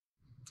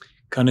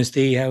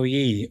Conistee, how are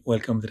ye?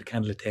 Welcome to the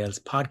Candlelit Tales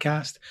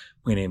podcast.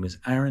 My name is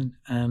Aaron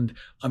and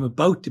I'm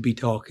about to be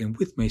talking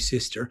with my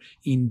sister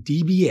in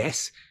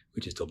DBS,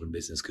 which is Dublin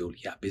Business School,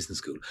 business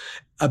school,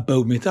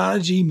 about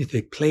mythology,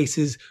 mythic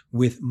places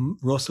with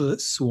Russell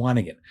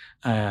Swanigan,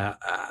 a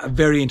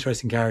very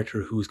interesting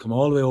character who's come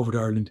all the way over to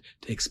Ireland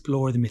to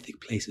explore the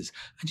mythic places.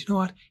 And you know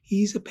what?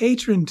 He's a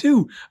patron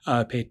too.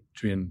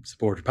 Patreon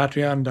supporter,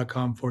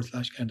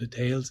 patreon.com/Candlelit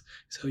Tales.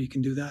 So you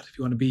can do that if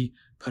you want to be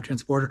Patreon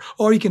supporter,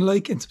 or you can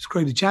like and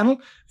subscribe to the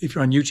channel if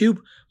you're on YouTube,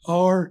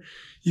 or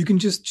you can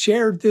just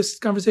share this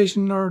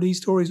conversation or these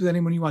stories with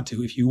anyone you want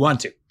to, if you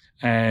want to.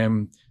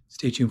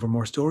 Stay tuned for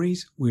more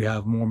stories. We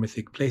have more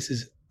Mythic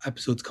Places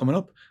episodes coming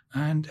up,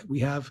 and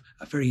we have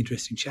a very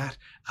interesting chat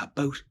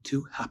about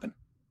to happen.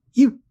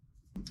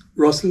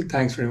 Russell,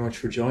 thanks very much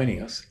for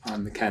joining us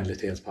on the Candlelit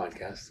Tales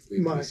podcast.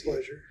 My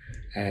pleasure.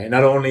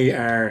 Not only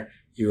are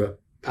you a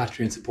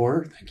Patreon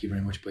supporter, thank you very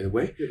much, by the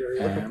way. You're very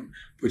welcome.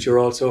 But you're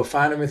also a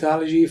fan of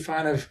mythology, a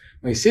fan of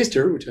my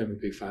sister, which I'm a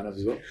big fan of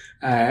as well.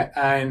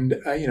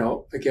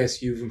 I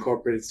guess you've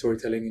incorporated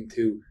storytelling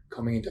into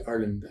coming into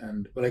Ireland.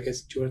 And do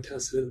you want to tell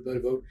us a little bit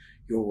about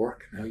your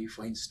work and how you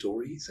find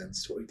stories and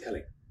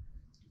storytelling?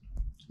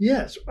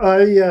 Yes,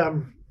 I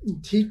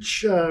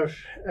teach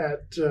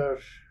at the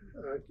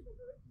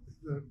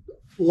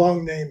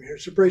long name here,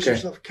 so brace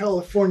yourself,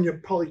 California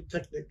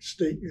Polytechnic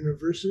State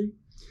University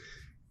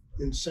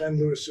in San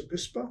Luis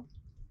Obispo.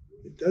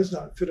 It does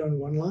not fit on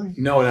one line.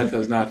 No, that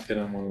does not fit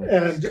on one line.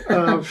 And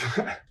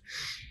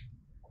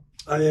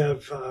I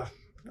have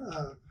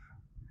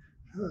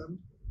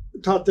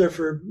taught there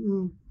for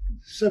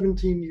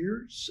 17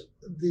 years.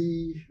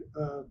 The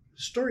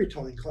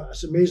storytelling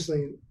class,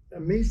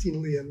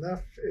 amazingly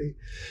enough,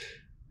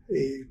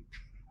 a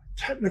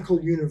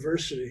technical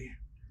university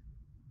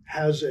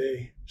has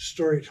a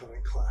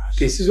storytelling class.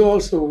 This is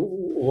also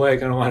why I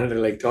kind of wanted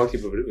to talk to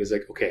you about it. It was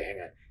like, okay, hang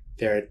on.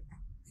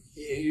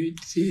 You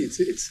see,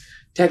 it's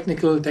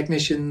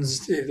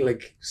technicians,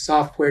 like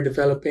software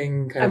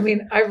developing.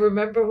 I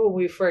remember when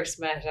we first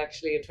met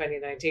actually in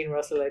 2019,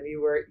 Russell, and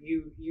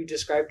you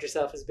described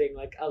yourself as being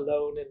like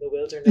alone in the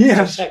wilderness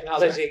of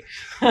technology.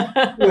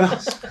 Well,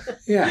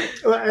 yeah,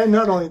 and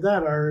not only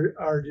that,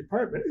 our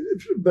department,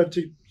 but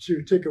to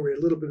take away a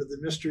little bit of the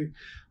mystery,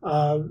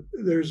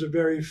 there's a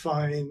very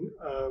fine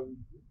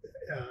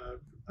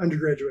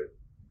undergraduate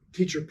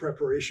teacher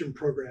preparation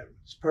program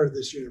as part of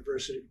this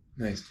university.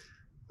 Nice.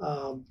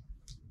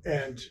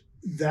 And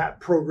that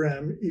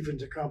program, even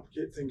to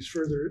complicate things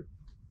further,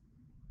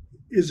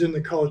 is in the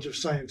College of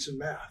Science and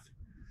Math.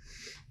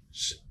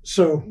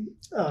 So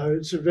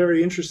it's a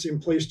very interesting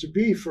place to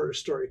be for a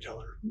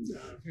storyteller,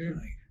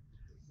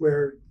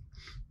 where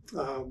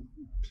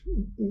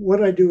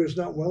what I do is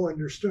not well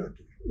understood,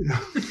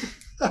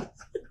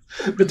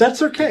 but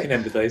that's okay. I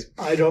can empathize.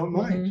 I don't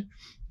mind.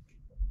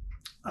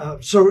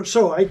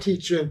 So I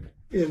teach in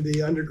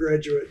the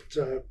undergraduate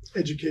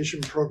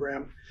education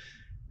program,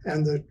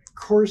 and the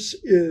course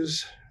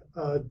is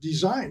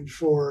designed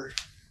for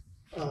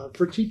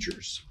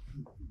teachers.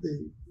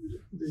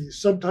 The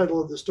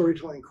subtitle of the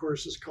storytelling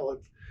course is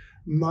called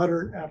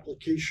Modern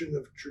Application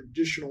of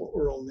Traditional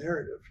Oral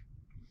Narrative.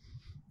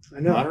 I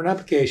know. Modern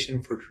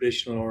application for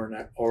traditional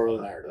oral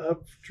narrative.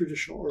 Of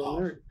traditional oral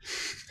narrative.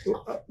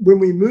 When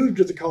we moved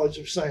to the College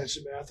of Science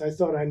and Math, I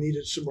thought I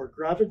needed some more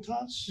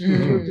gravitas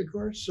to the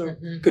course. So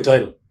good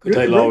title. Good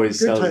title always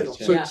sells title.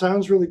 It, yeah. So it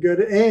sounds really good,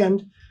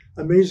 and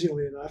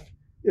amazingly enough,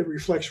 it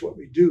reflects what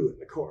we do in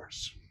the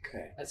course.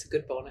 Okay, that's a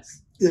good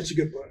bonus. It's a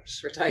good bonus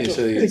for title.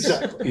 So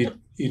exactly.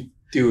 You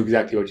do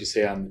exactly what you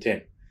say on the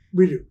tin.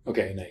 We do.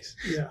 Okay, nice.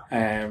 Yeah.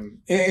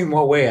 In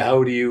what way?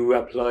 How do you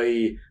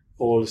apply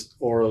old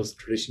oral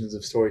traditions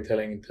of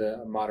storytelling into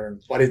a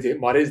modern? What is the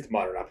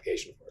modern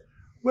application for it?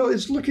 Well,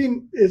 it's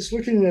looking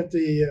at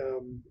the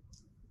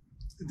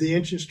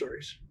ancient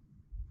stories,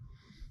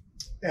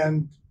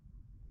 and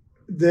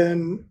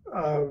then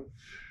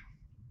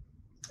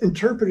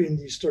interpreting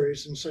these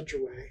stories in such a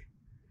way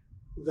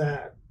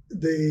that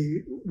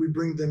we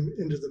bring them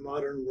into the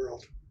modern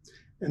world,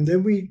 and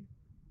then we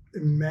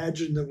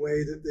imagine the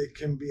way that they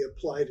can be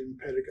applied in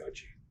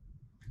pedagogy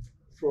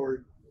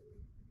for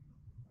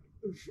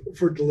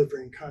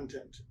delivering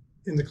content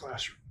in the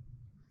classroom.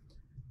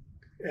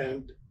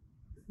 And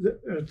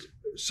it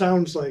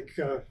sounds like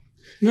I'm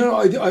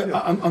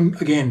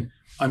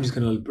just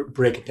going to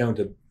break it down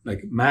to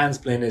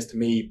mansplain this to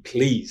me,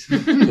 please.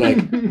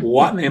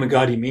 What name of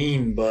God do you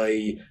mean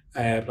by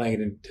applying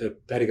it into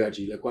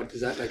pedagogy? What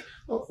does that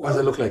what does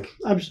it look like?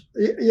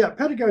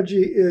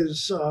 Pedagogy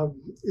is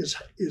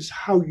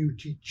how you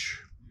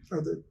teach,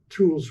 are the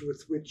tools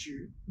with which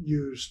you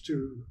use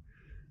to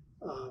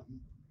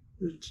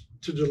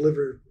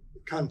deliver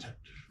content,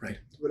 right?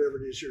 Whatever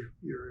it is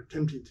you're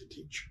attempting to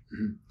teach.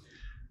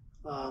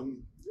 Mm-hmm.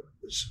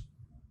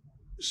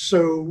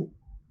 So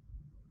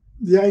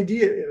the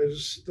idea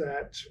is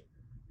that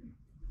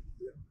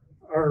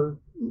our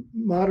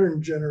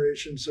modern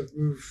generations have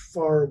moved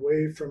far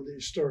away from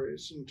these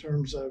stories in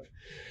terms of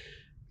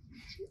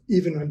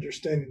even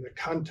understanding the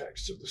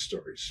context of the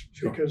stories,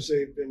 Sure. because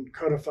they've been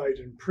codified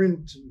in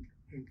print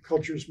and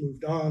cultures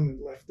moved on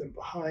and left them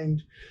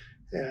behind.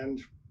 And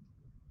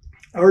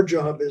our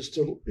job is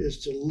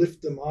to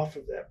lift them off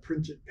of that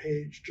printed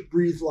page, to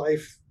breathe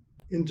life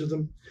into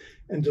them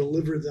and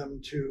deliver them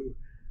to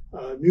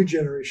a new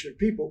generation of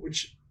people,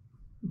 which,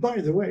 by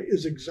the way,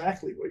 is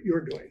exactly what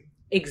you're doing.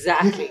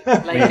 Exactly.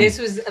 Like this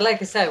was,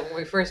 like I said, when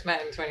we first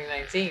met in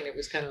 2019, it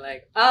was kind of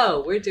like,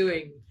 oh, we're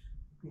doing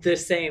the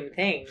same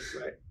thing,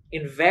 Right.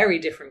 in very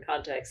different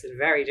contexts, in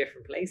very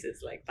different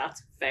places. Like,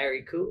 that's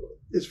very cool.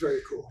 It's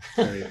very cool.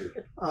 Very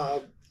good.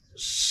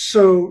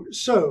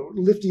 So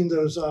lifting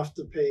those off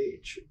the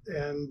page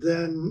and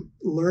then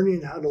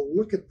learning how to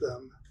look at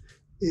them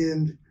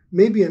in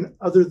maybe an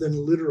other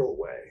than literal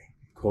way,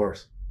 Of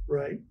course.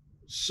 right?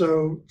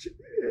 So,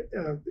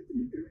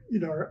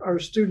 our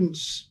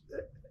students,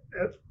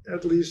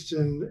 at least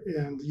in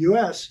the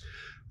U.S.,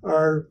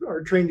 are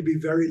trained to be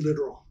very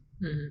literal,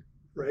 Mm-hmm.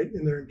 right,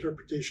 in their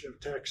interpretation of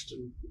text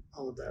and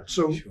all of that.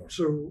 So, Sure.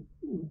 so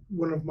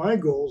one of my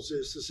goals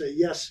is to say,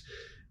 yes,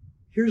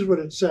 here's what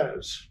it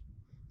says,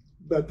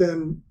 but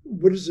then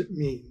what does it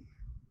mean?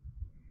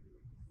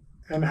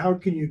 And how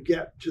can you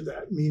get to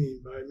that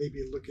meaning by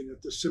maybe looking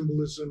at the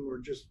symbolism or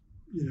just,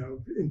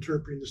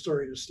 interpreting the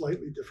story in a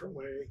slightly different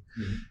way?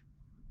 Mhm.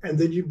 And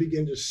then you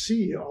begin to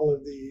see all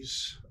of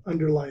these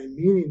underlying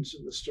meanings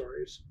in the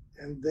stories.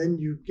 And then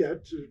you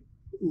get to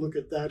look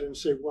at that and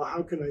say, well,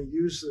 how can I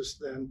use this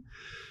then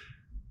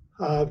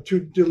to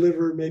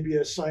deliver maybe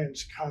a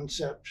science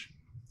concept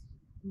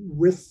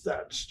with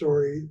that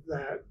story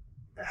that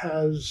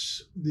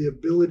has the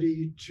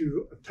ability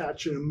to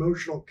attach an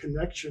emotional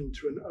connection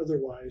to an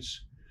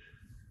otherwise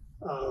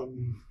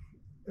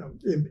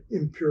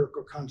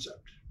empirical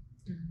concept,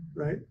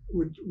 right?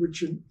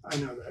 Which I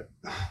know that,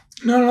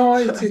 No,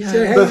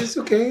 it's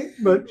okay.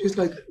 but Just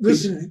like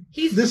this-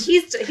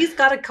 He's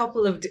got a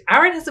couple of.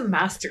 Aaron has a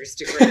master's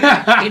degree.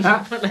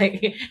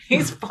 Like,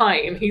 he's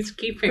fine. He's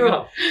keeping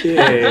up.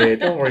 yeah,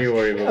 don't worry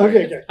about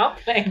it. okay. Not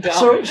playing dumb.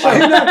 So-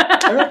 I'm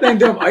not playing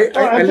dumb. I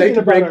I'm like thinking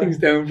to break about things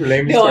down for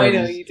layman's no, I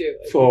terms know you do.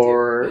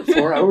 for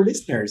our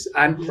listeners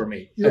and for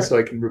me, Yeah. so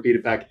I can repeat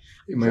it back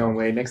in my own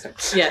way next time.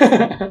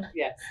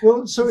 Yes.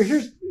 Well, so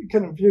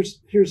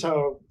here's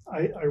how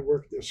I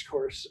work this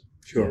course.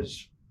 Sure.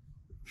 Is,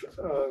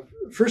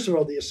 first of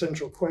all, the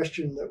essential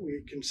question that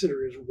we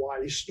consider is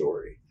why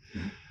story?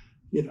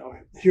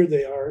 Mhm. Here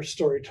they are,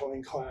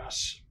 storytelling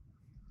class,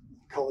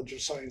 College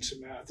of Science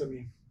and Math. I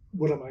mean,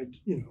 what am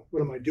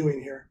I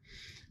doing here?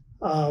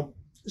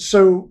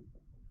 So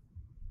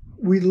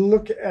we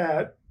look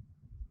at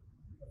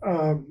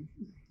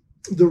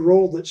the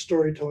role that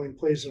storytelling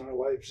plays in our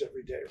lives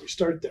every day. We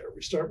start there.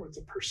 We start with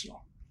the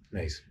personal.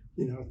 Nice.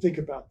 Think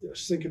about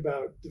this. Think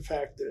about the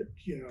fact that,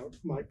 it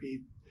might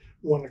be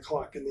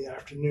 1:00 in the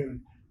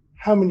afternoon.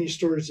 How many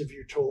stories have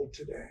you told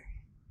today?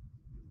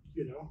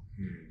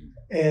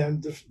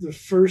 And the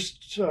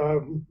first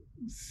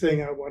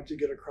thing I want to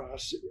get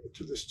across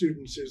to the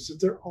students is that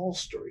they're all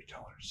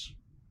storytellers.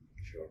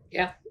 Sure.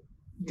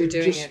 You're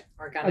doing Just- it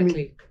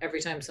organically.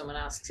 Every time someone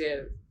asks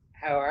you,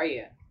 how are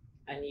you?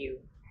 And you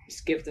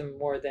just give them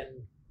more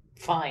than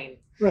fine.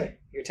 Right,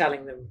 You're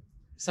telling them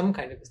some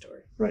kind of a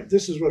story. right.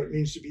 This is what it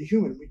means to be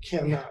human. We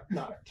cannot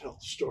not tell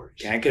stories.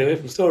 Can't get away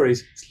from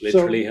stories. It's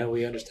literally how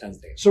we understand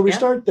things. So we Yeah.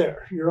 start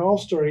there. You're all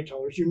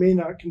storytellers. You may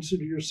not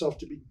consider yourself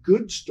to be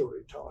good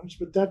storytellers,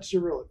 but that's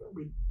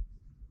irrelevant.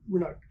 We're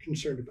not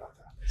concerned about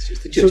that. It's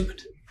just a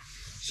judgment.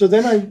 So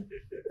then I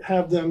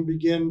have them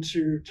begin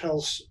to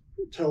tell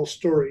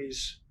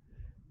stories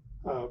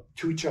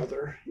to each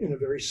other in a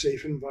very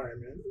safe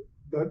environment,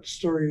 but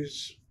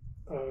stories,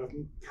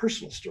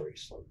 personal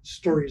stories, like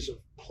stories of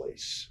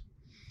place.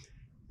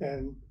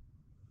 And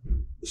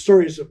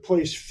stories of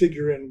place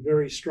figure in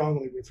very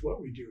strongly with what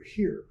we do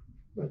here,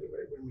 by the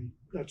way.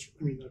 That's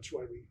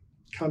why we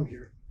come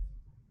here.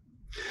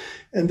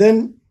 And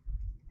then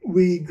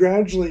we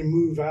gradually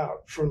move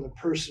out from the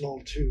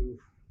personal to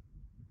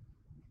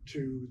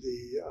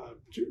the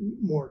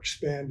more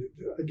expanded.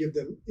 I give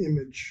them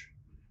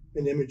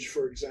an image,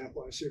 for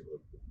example. I say, well,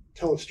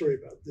 tell a story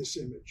about this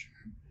image.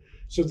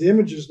 So the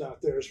image is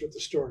not theirs, but the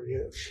story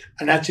is.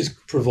 And that's just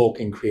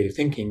provoking creative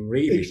thinking,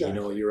 really.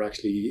 Exactly. You're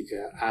actually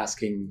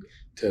asking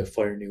to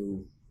fire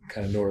new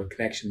kind of neural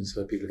connections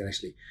so that people can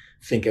actually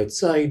think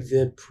outside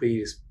the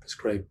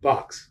prescribed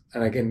box.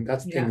 And again,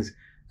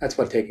 that's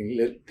what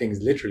taking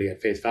things literally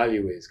at face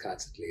value is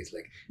constantly. It's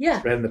like,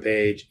 Yeah. read on the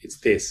page, it's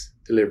this,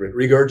 deliver it,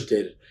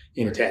 regurgitate it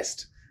in a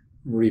test,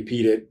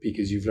 repeat it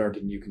because you've learned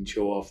it and you can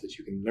show off that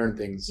you can learn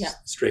things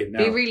straight now.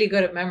 Be really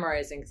good at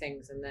memorizing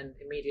things and then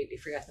immediately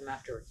forget them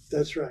afterwards.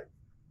 That's right.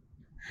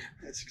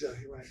 That's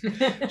exactly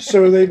right.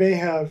 So we may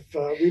have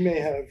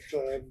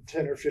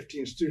 10 or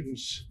 15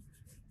 students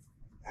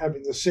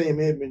having the same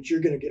image. You're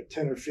going to get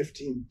 10 or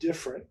 15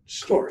 different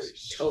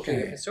stories. Totally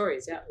Okay. different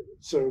stories, yeah.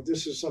 So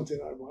this is something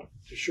I want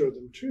to show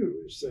them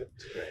too, is that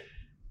Right.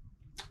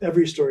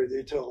 every story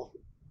they tell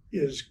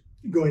is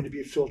going to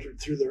be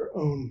filtered through their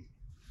own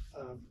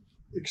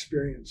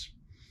experience.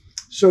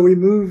 So we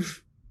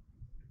move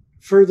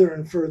further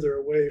and further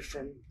away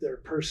from their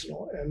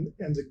personal.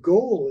 And the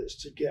goal is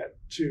to get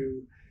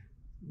to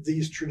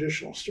these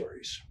traditional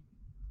stories.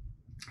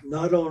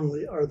 Not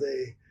only are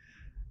they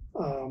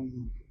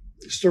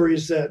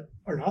stories that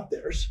are not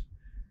theirs,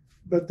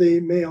 but they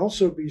may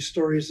also be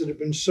stories that have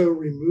been so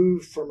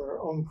removed from our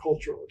own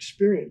cultural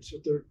experience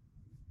that they're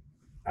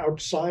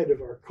outside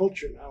of our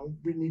culture now.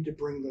 We need to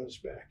bring those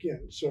back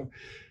in. So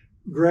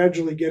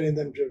gradually getting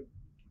them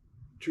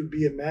to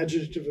be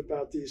imaginative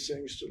about these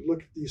things, to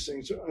look at these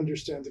things, to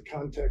understand the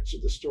context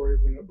of the story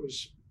when it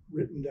was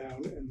written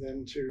down, and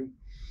then to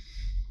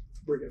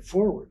bring it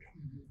forward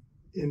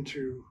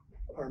into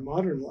our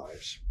modern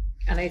lives.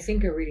 And I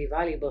think a really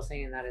valuable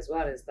thing in that as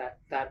well is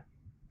that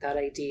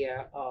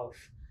idea of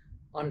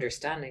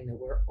understanding that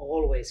we're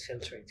always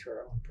filtering through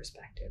our own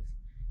perspective.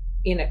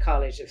 In a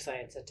college of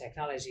science and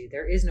technology,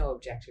 there is no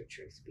objective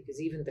truth,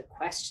 because even the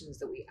questions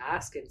that we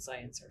ask in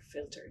science are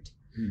filtered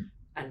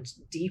and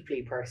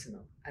deeply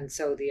personal. And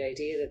so the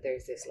idea that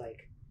there's this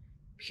like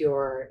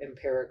pure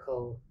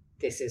empirical,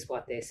 this is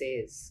what this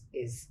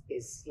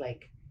is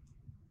like,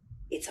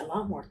 it's a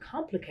lot more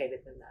complicated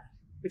than that.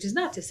 Which is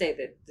not to say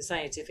that the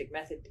scientific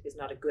method is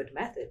not a good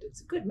method. It's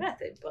a good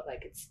method, but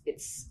like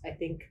it's I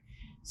think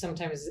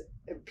sometimes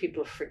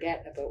people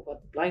forget about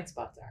what the blind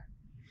spots are,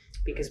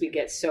 because we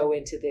get so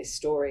into this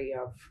story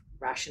of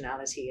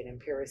rationality and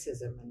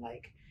empiricism and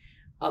like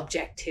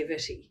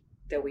objectivity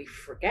that we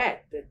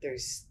forget that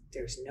there's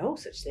no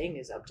such thing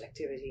as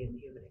objectivity in the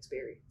human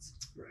experience.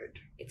 Right.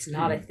 It's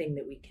not a thing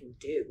that we can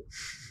do.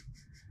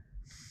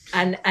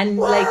 And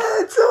what? like,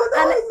 So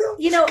annoying, and,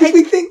 you know, because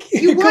we think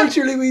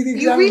culturally you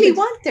we really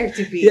want there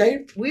to be. Yeah,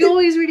 we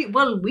really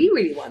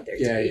want there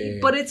to be. Yeah.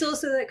 But it's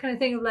also that kind of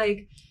thing of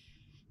like,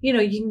 you know,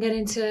 you can get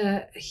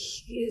into.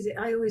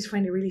 I always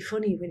find it really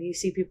funny when you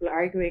see people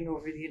arguing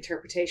over the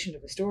interpretation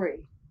of a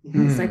story.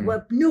 It's like,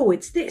 well, no,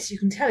 it's this. You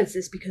can tell it's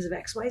this because of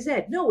X, Y,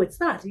 Z. No, it's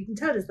that. You can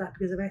tell it's that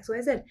because of X,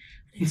 Y, Z. And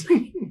it's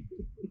like,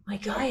 my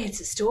guy, it's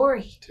a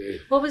story.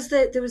 Dude. What was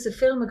there was a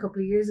film a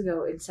couple of years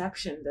ago,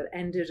 Inception, that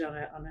ended on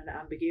an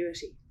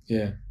ambiguity.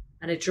 Yeah.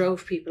 And it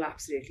drove people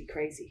absolutely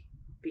crazy,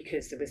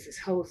 because there was this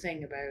whole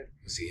thing about,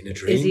 Was he in a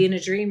dream? is he in a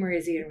dream or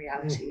is he in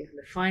reality? And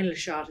the final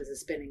shot is a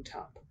spinning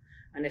top.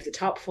 And if the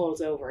top falls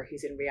over,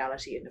 he's in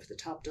reality. And if the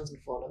top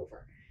doesn't fall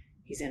over,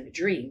 he's in a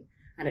dream.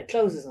 And it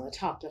closes on the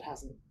top that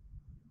hasn't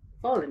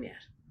fallen yet.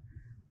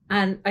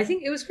 And I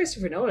think it was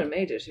Christopher Nolan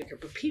made it,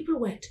 but people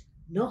went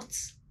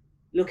nuts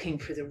looking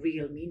for the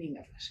real meaning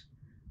of it.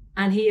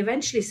 And he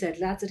eventually said,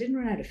 lads, I didn't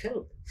run out of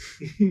film.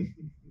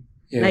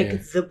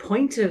 The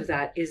point of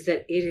that is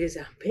that it is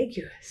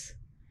ambiguous.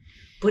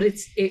 But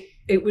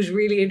it was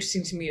really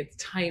interesting to me at the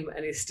time,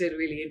 and it's still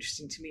really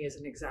interesting to me as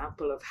an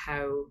example of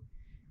how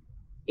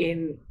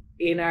in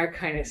our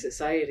kind of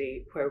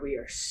society where we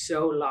are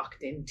so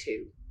locked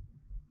into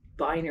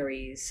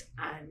binaries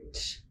and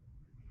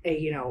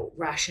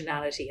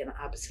rationality and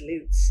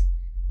absolutes,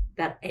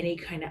 that any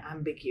kind of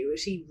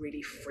ambiguity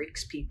really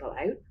freaks people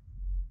out.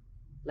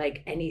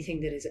 Like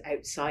anything that is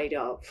outside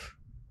of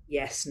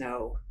yes,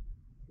 no,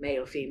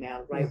 male,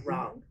 female, right,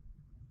 wrong,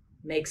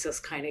 makes us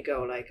kind of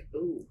go like,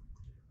 ooh,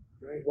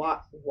 right.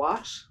 What?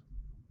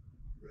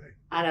 Right.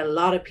 And a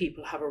lot of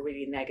people have a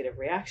really negative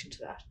reaction to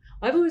that.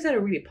 I've always had a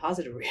really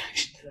positive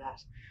reaction to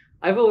that.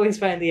 I've always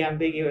found the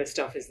ambiguous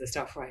stuff is the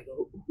stuff where I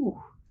go,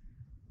 ooh,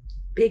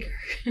 bigger.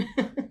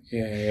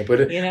 yeah.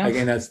 But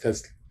again,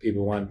 that's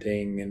people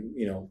wanting, and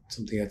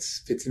something that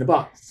fits in a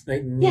box,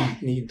 right?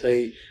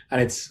 Neatly,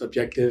 and it's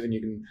objective, and you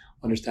can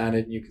understand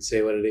it, and you can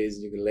say what it is,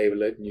 and you can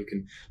label it, and you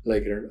can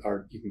like it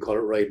or you can call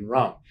it right and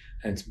wrong,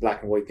 and it's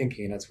black and white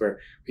thinking, and that's where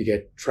we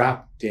get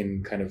trapped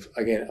in kind of,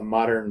 again, a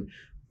modern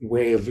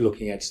way of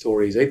looking at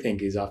stories. I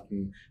think is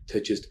often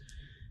to just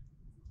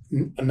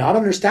not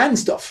understand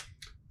stuff.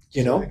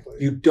 Exactly.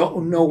 You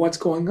don't know what's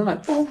going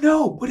on. Oh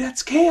no, but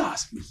that's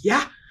chaos.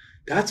 Yeah.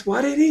 That's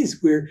what it is,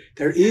 where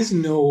there is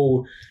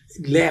no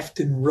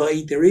left and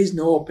right. There is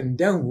no up and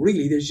down,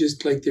 really. There's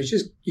just,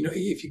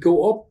 if you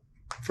go up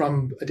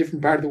from a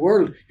different part of the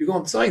world, you're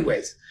going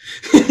sideways,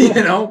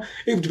 depending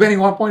on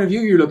what point of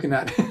view you're looking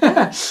at.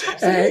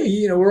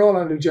 We're all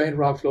on a giant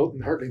rock floating,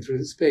 hurtling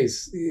through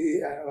space,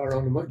 or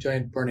on a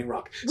giant burning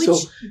rock.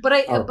 But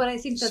I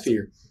think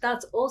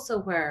that's also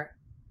where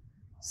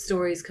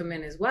stories come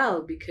in as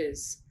well,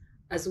 because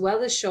as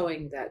well as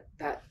showing that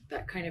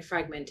kind of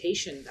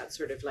fragmentation, that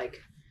sort of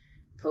like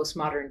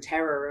postmodern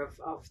terror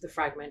of the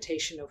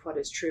fragmentation of what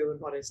is true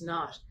and what is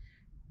not,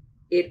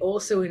 it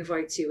also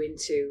invites you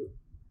into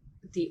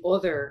the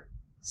other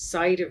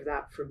side of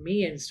that. For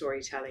me in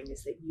storytelling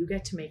is that you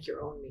get to make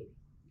your own meaning.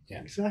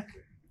 Yeah,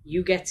 exactly.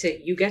 You get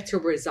to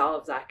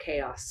resolve that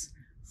chaos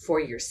for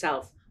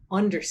yourself,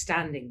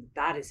 understanding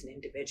that is an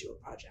individual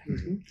project.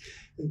 Mm-hmm.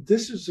 And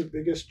this is the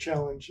biggest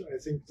challenge I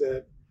think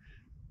that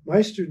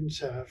my students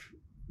have,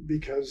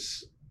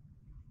 because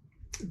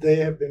they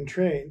have been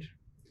trained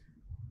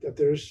that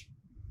there's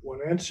one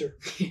answer.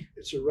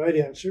 It's a right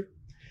answer.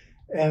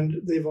 And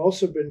they've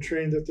also been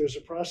trained that there's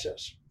a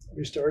process.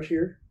 We start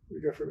here, we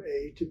go from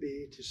A to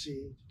B to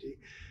C to D.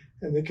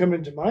 And they come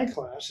into my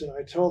class and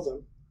I tell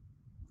them,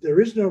 there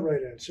is no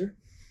right answer.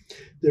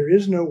 There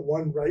is no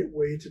one right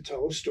way to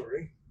tell a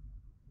story.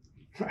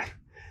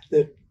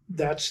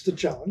 That's the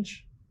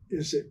challenge,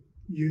 is that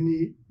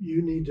you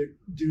need to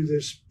do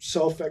this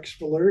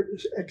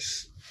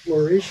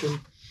self-exploration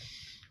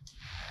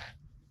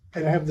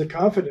and have the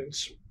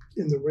confidence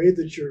in the way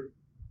that you're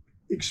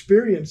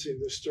experiencing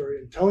the story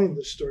and telling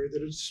the story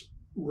that it's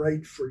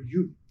right for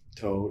you.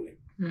 Totally.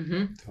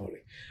 Mm-hmm.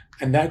 Totally.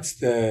 And that's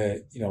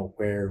the,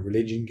 where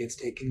religion gets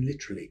taken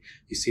literally.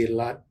 You see it a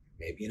lot,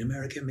 maybe in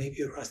America,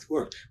 maybe across the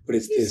world, but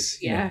it's this.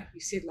 Yeah,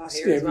 you see it a lot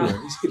here as well.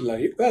 You see it a lot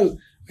here. Well,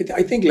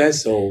 I think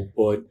less so,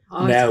 but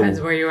now. Now. It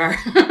depends where you are.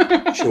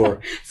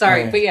 Sure.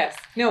 Sorry, but yes.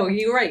 No,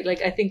 you're right.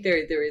 Like, I think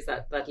there is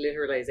that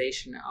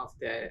literalization of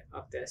the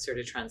sort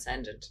of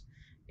transcendent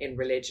in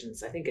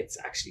religions. I think it is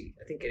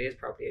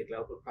probably a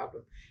global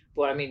problem.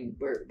 But I mean,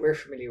 we're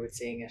familiar with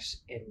seeing it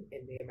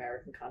in the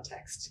American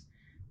context.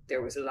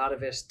 There was a lot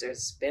of it.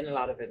 There's been a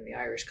lot of it in the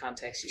Irish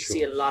context. You Sure.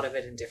 see a lot of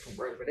it in different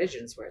world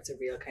religions, where it's a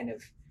real kind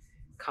of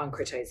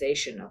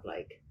concretization of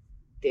like,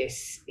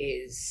 this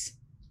is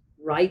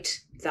right,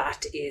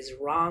 that is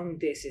wrong,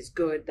 this is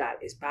good,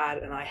 that is bad,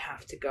 and I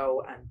have to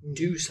go and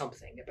do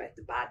something about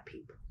the bad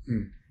people.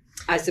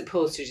 As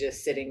opposed to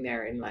just sitting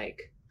there and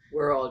like,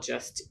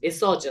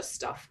 it's all just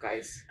stuff,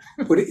 guys.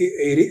 But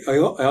I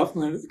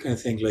often kind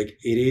of think like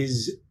it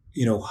is,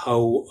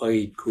 how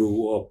I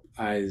grew up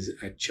as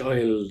a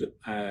child,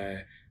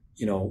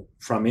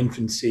 from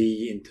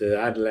infancy into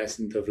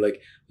adolescent, of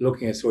like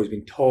looking at stories,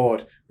 being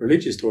taught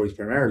religious stories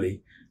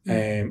primarily,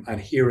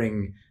 and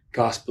hearing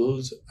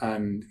Gospels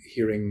and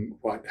hearing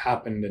what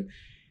happened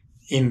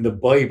in the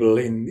Bible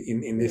in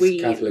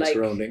this Catholic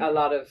surrounding. A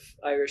lot of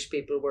Irish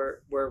people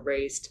were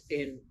raised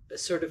in a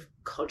sort of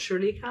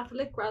culturally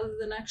Catholic rather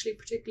than actually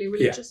particularly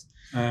religious.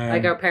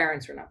 Like, our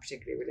parents were not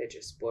particularly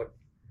religious, but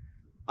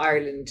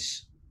Ireland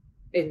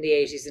in the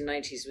 80s and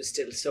 90s was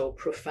still so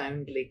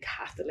profoundly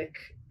Catholic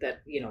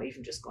that,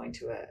 even just going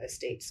to a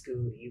state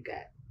school, you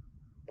get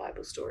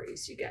Bible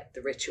stories, you get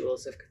the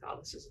rituals of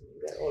Catholicism,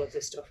 you get all of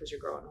this stuff as you're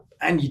growing up.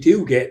 And you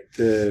do get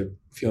the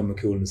Fionn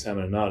McCool and the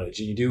Salmon of Knowledge,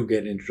 and you do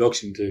get an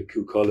introduction to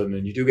Cú Chulainn,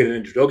 and you do get an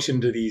introduction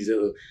to these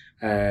little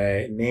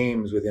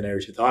names within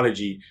Irish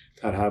mythology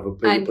that have a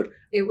bit. But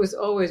it was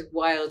always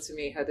wild to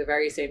me how the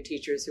very same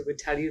teachers who would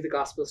tell you the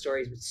gospel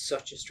stories with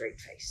such a straight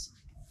face.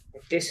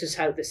 Like, this is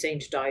how the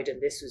saint died, and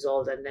this was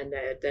all. And then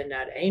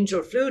that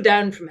angel flew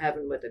down from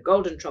heaven with a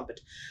golden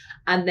trumpet,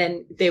 and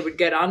then they would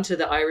get onto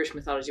the Irish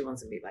mythology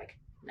ones and be like,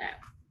 "Now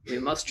we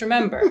must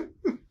remember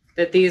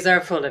that these are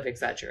full of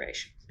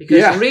exaggeration,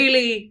 because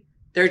really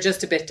they're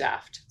just a bit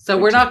daft. So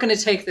we're not going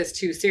to take this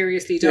too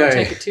seriously. Don't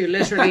take it too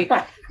literally.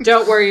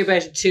 Don't worry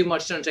about it too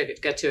much. Don't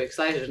get too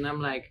excited." And I'm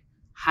like,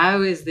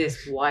 how is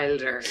this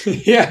wilder?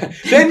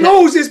 Then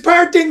Moses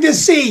parting the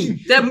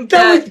sea. That's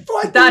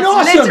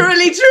awesome.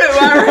 literally true,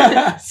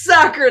 Aaron.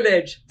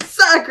 Sacrilege.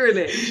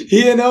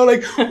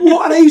 Like,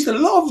 what? I used to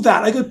love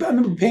that. I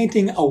remember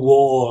painting a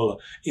wall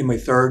in my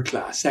third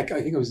class. I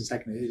think I was in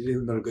second. I was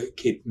another good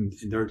kid in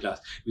third class.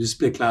 It was a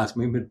split class.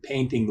 We were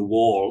painting the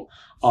wall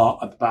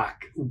at the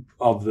back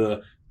of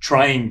the,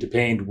 trying to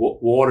paint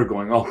water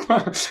going up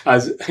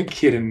as a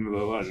kid in,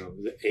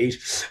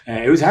 8.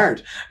 It was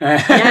hard.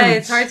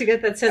 It's hard to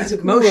get that sense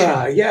of motion.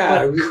 But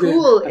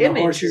cool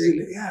imagery.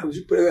 It was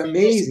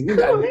amazing.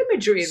 Cool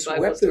imagery in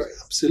Bible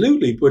stories.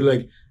 Absolutely. But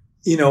like,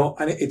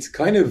 and it's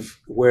kind of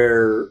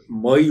where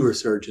my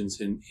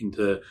resurgence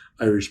into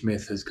Irish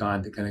myth has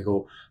gone, to kind of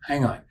go,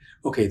 hang on,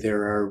 okay,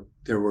 there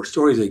were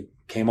stories I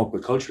came up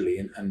with culturally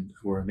and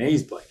were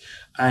amazed by.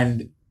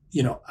 And,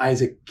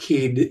 as a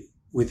kid,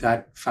 with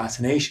that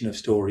fascination of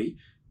story,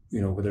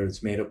 whether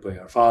it's made up by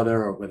our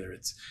father or whether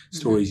it's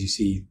stories you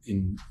see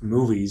in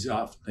movies,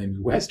 oftentimes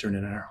Western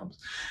in our homes,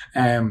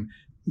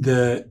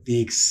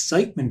 the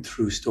excitement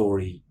through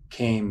story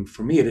came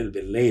for me a little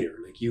bit later.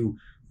 Like, you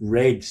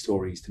read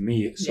stories to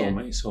me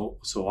so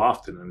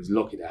often. I was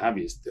lucky to have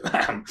you still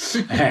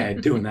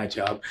doing that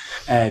job,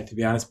 to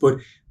be honest. But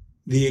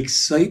the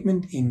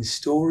excitement in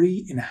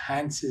story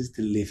enhances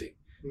the living.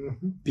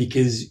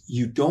 Because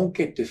you don't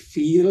get to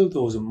feel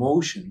those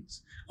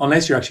emotions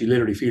unless you're actually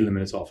literally feeling them,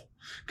 and it's awful.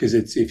 Because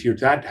if you're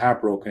that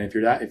heartbroken, if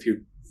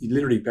you're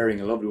literally burying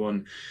a loved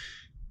one,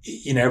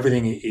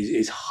 everything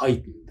is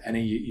heightened,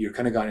 and you're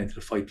kind of gone into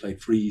the fight,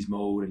 flight, freeze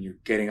mode, and you're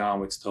getting on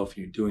with stuff, and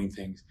you're doing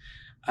things,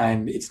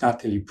 and it's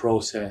not till you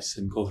process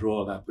and go through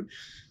all that. But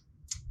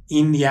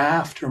in the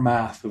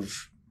aftermath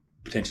of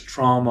potential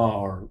trauma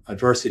or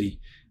adversity,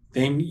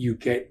 then you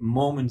get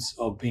moments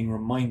of being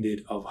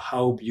reminded of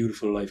how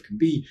beautiful life can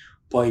be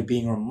by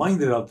being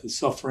reminded of the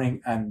suffering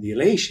and the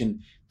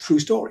elation through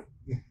story.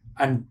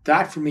 And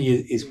that for me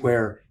is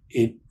where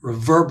it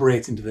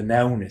reverberates into the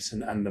nowness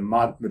and the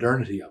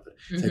modernity of it.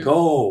 It's like,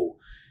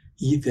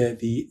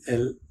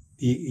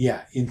 the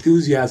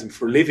enthusiasm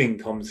for living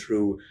comes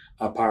through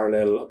a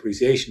parallel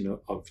appreciation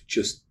of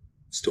just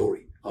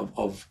story,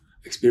 of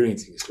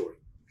experiencing a story.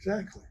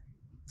 Exactly.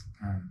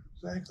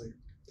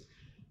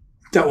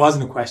 That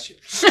wasn't a question.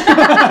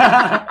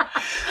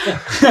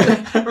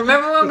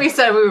 Remember when we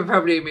said we would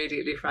probably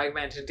immediately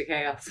fragment into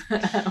chaos?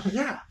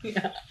 Yeah,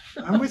 Yeah.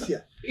 I'm with you.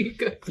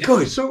 Good.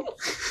 Good. So,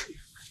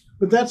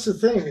 but that's the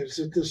thing, is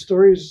that the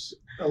stories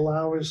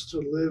allow us to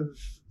live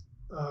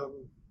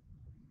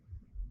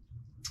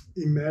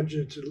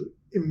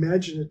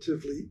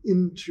imaginatively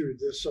into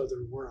this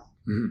other world.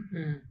 Mm-hmm.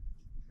 Mm.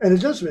 And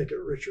it does make it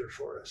richer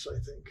for us, I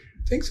think.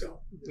 I think so.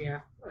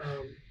 Yeah.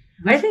 Um,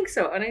 I think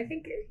so. And I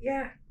think,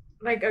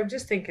 like I'm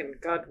just thinking,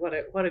 God, what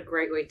a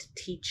great way to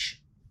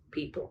teach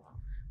people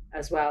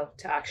as well,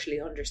 to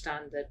actually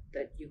understand that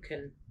you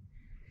can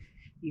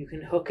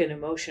hook an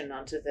emotion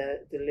onto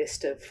the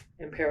list of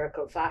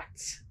empirical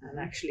facts and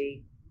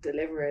actually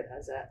deliver it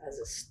as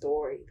a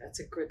story.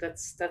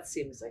 That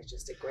seems like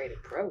just a great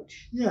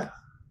approach. yeah.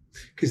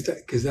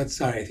 Because that's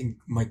sorry. I think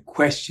my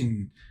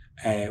question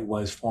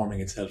was forming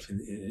itself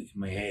in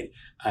my head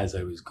as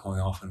I was going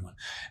off on one,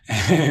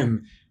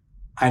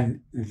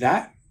 and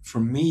that for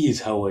me is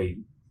how I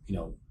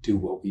do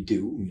what we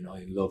do.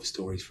 I love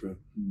stories for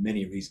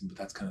many reasons, but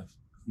that's kind of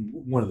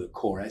one of the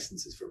core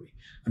essences for me.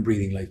 And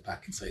breathing life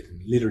back inside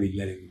and literally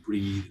letting them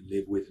breathe and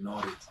live with an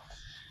audience.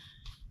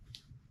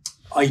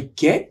 I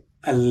get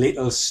a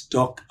little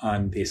stuck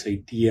on this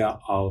idea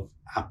of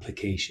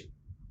application.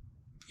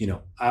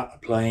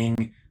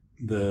 Applying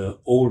the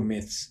old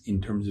myths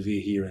in terms of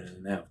here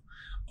and now,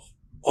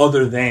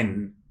 other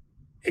than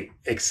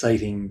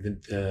exciting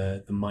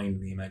the mind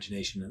and the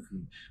imagination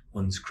and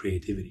one's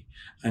creativity.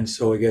 And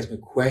so I guess my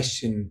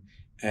question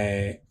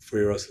for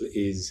you, Russell,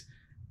 is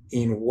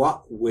in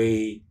what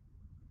way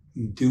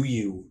do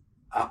you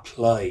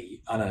apply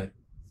on a,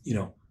 if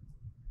you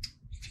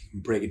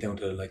can break it down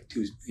to like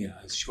two,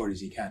 as short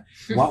as you can,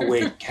 what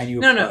way can you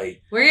apply? No,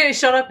 we're going to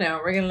shut up now.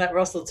 We're going to let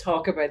Russell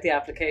talk about the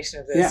application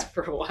of this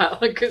for a while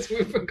because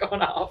we've been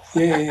going off.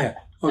 Yeah.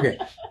 Okay.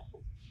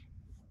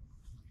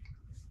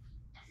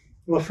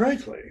 Well,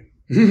 frankly,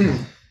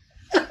 the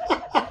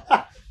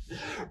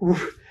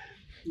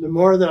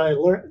more that I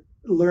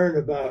learn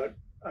about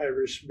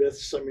Irish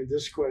myths,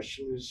 this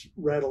question is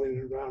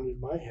rattling around in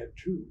my head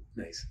too.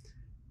 Nice.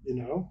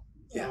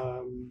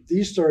 Yeah.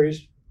 These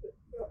stories,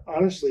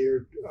 honestly,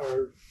 are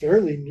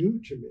fairly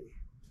new to me.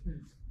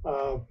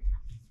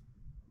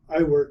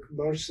 I work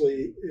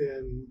mostly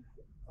in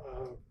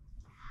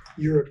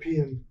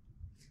European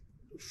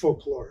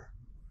folklore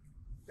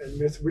and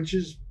myth, which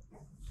is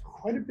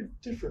quite a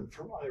bit different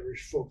from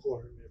Irish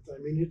folklore and myth.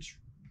 It's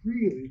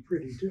really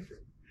pretty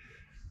different.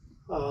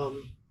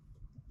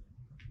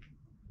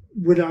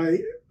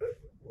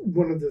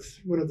 One of the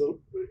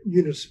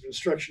units of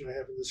instruction I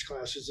have in this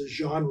class is the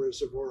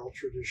genres of oral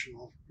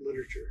traditional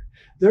literature.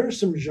 There are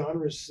some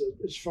genres that,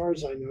 as far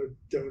as I know,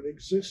 don't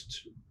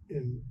exist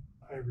in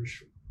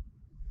Irish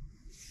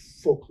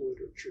folk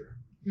literature.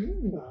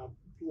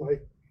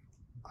 Like,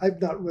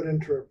 I've not run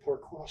into a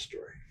Pourquoi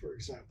story, for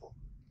example.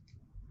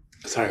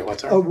 Sorry,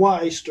 what's A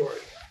why story.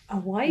 A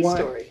why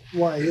story?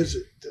 Why is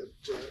it that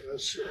a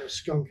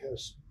skunk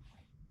has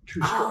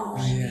two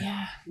stripes?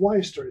 Yeah.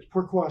 Why stories,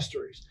 Pourquoi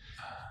stories.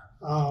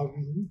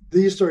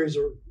 These stories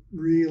are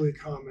really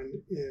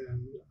common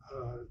in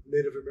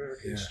Native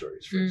American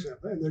stories, for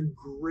example, and they're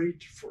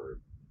great for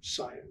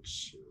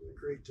science.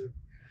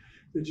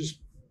 They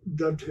just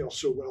dovetail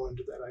so well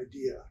into that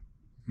idea.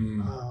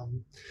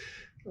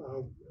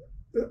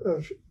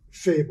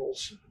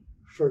 Fables,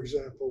 for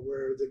example,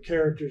 where the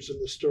characters in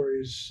the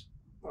stories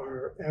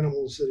are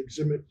animals that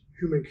exhibit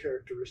human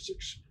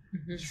characteristics.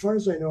 Mm-hmm. As far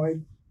as I know,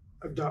 I've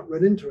not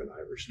read into an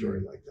Irish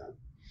story like that.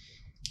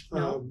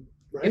 No.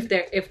 Right?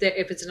 If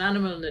it's an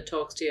animal and it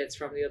talks to you, it's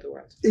from the other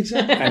world.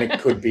 Exactly. And it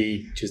could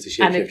be just a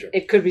shapeshifter.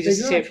 It could be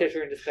just a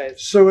shapeshifter in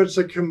disguise. So it's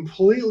a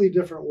completely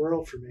different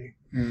world for me.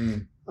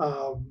 And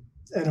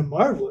a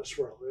marvelous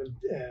world.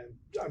 And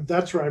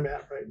that's where I'm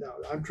at right now.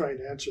 I'm trying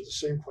to answer the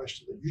same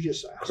question that you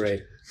just asked.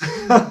 Great.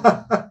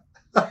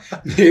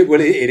 Well,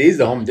 it is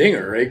the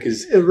humdinger, right?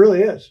 Because it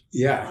really is.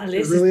 Yeah. Well,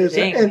 it really is.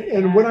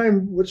 And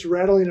what's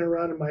rattling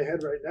around in my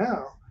head right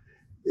now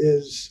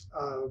is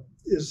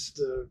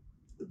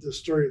the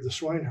story of the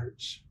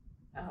swineherds.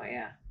 Oh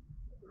yeah.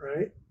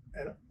 Right?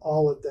 And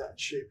all of that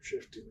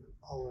shape-shifting,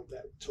 all of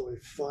that, until they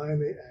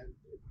finally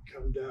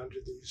come down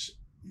to these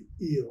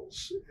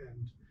eels,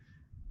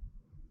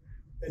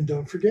 and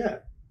don't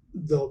forget,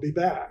 they'll be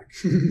back.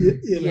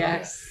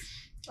 Yes.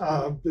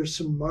 There's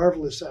some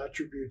marvelous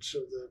attributes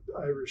of the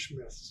Irish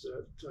myths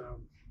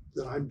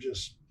that I'm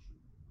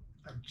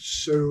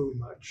so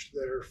much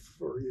there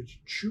for you to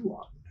chew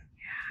on.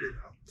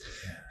 Yeah.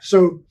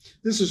 So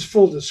this is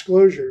full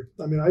disclosure.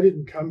 I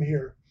didn't come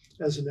here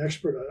as an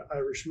expert on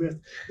Irish myth.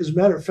 As a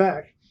matter of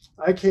fact,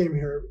 I came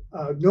here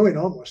knowing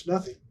almost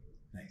nothing.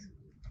 Nice.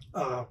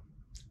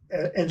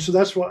 And so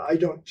that's why I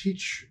don't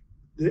teach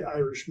the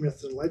Irish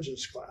myth and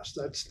legends class.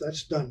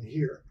 That's done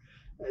here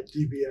at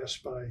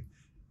DBS by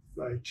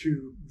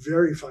two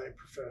very fine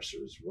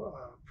professors,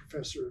 a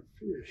professor of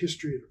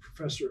history and a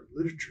professor of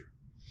literature.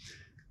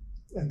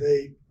 And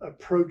they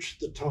approach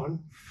the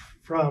ton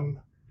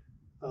from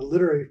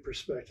literary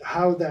perspective,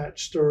 how that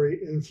story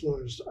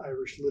influenced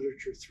Irish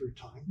literature through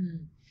time.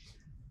 Mm.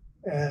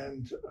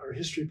 And our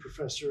history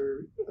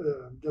professor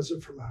does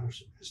it from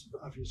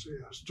obviously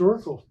a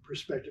historical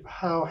perspective.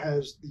 How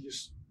have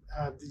these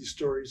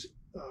stories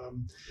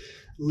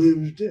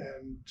lived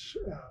and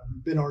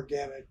been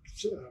organic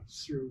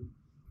through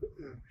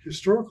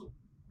historical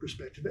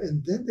perspective?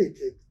 And then they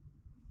take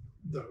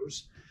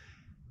those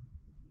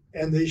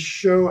and they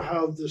show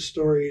how the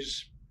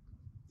stories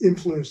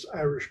influenced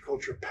Irish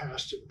culture,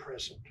 past and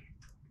present.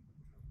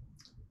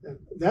 And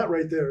that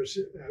right there is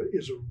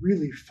a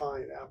really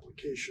fine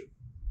application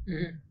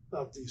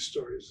of these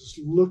stories. Is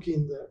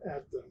looking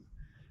at them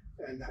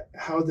and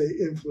how they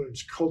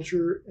influence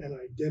culture and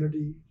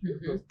identity,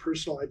 both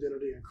personal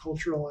identity and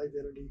cultural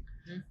identity.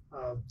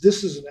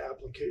 This is an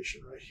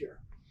application right here.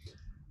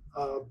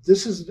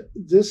 This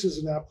is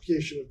an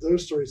application of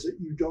those stories that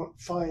you don't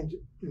find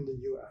in the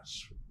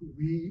U.S.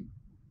 We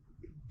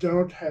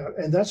don't have,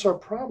 and that's our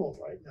problem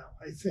right now,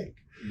 I think,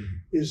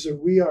 is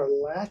that we are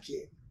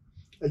lacking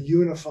a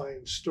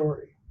unifying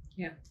story.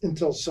 Yeah.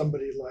 Until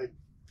somebody like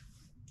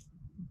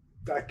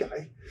that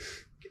guy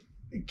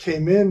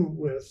came in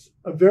with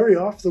a very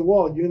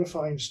off-the-wall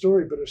unifying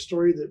story, but a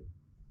story that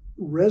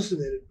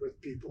resonated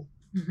with people,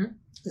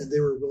 and they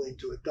were willing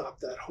to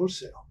adopt that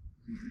wholesale.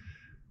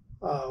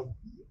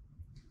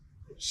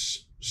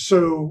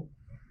 So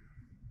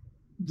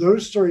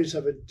those stories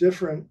have a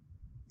different.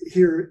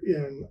 Here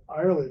in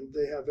Ireland,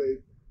 they have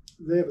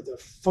the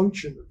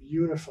function of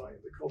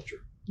unifying the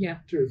culture,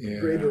 to a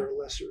greater or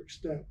lesser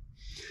extent.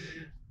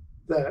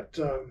 That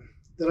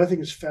I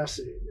think is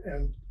fascinating,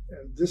 and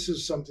this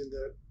is something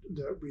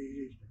that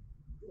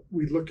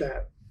we look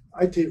at.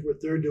 I take what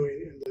they're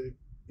doing in the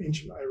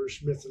Ancient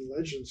Irish Myth and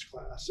Legends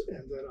class,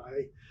 and then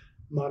I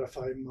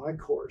modify my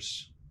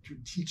course to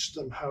teach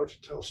them how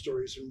to tell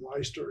stories and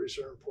why stories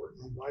are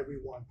important and why we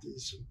want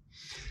these,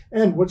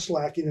 and what's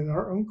lacking in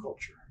our own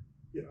culture.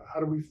 How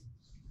do we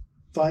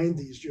find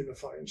these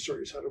unifying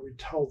stories? How do we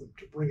tell them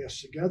to bring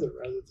us together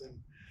rather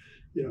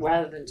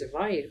than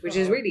divide? Which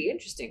is really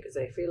interesting, because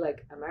I feel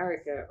like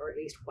America, or at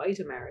least white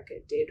America,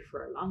 did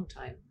for a long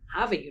time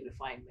have a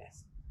unifying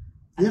myth.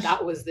 And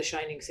that was the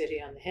shining city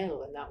on the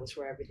hill, and that was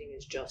where everything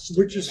is just.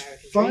 Which is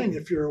fine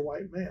if you're a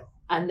white male.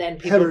 And then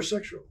people,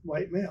 heterosexual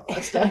white male.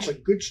 That's a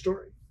good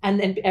story. And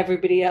then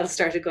everybody else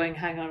started going,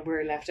 hang on,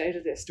 we're left out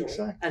of this story.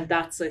 Exactly. And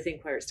that's, I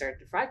think, where it started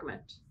to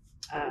fragment.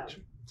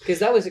 Because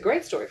that was a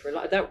great story for a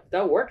lot.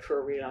 That worked for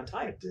a really long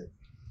time. It did.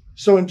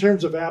 So in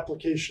terms of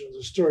application of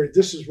the story,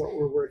 this is what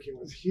we're working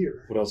with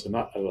here. But also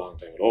not a long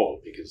time at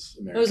all, because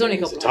America it was only a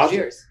couple of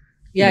years.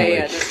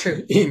 That's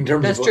true. In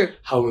terms of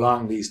how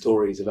long these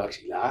stories have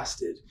actually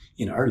lasted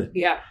in Ireland.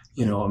 Yeah.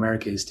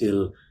 America is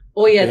still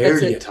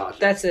barely a toddler.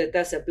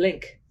 That's a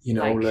blink.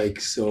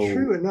 So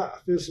true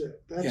enough, isn't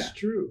it? That's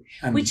true.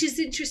 Which is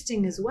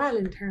interesting as well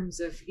in terms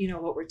of,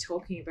 what we're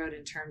talking about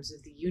in terms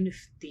of the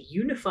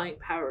unifying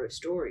power of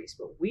stories.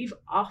 But we've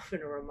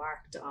often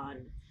remarked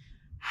on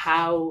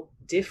how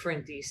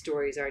different these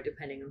stories are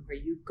depending on where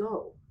you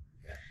go.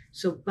 Yeah.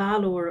 So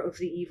Balor of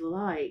the Evil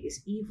Eye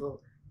is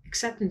evil,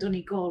 except in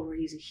Donegal, where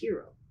he's a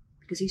hero,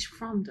 because he's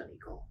from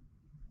Donegal.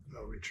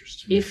 Oh,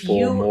 interesting. If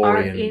you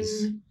are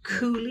in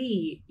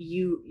Cooley,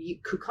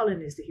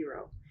 Cuchulainn is the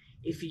hero.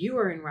 If you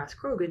are in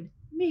Rathcrogan,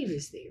 Maeve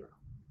is the hero.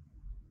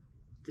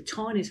 The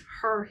Táin is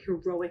her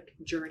heroic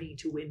journey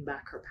to win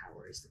back her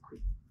power as the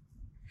queen.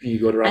 And you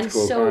go to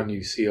Rathcrogan and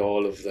you see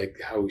all of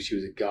how she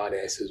was a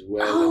goddess as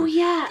well. Oh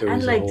yeah,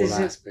 and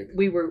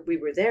we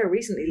were there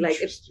recently.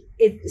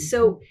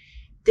 So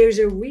there's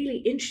a really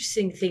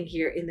interesting thing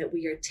here in that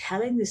we are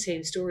telling the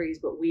same stories,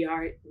 but we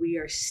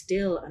are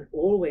still and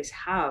always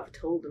have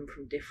told them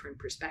from different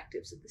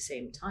perspectives at the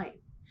same time.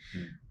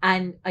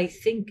 And I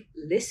think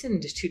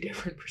listened to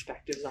different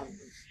perspectives on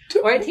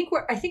them. Or I think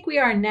we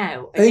are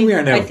now.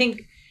 I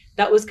think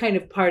that was kind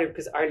of part of,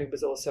 because Ireland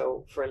was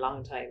also for a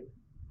long time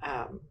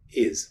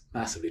is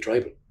massively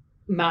tribal.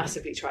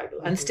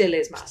 And still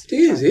is massively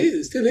tribal.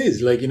 It still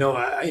is.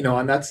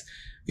 And that's,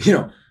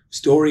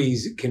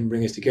 stories can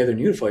bring us together and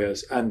unify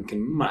us, and can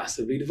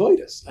massively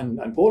divide us and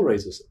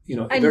polarize us.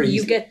 And very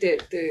you easily. get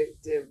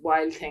the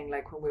wild thing,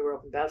 like when we were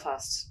up in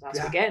Belfast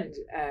last weekend,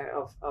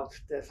 of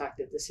the fact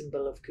that the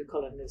symbol of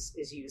Cuchulainn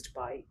is used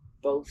by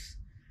both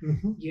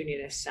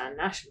unionists and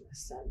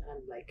nationalists, and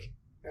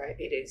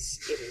it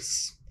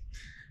is.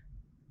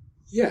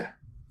 Yeah,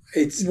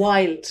 it's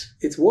wild.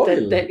 It's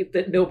wild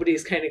that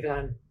nobody's kind of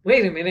gone,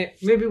 wait a minute,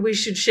 maybe we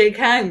should shake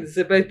hands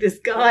about this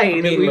guy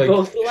that we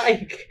both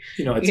like.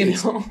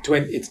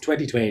 It's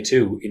 2022.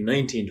 In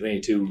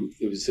 1922,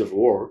 it was Civil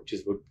War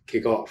just about to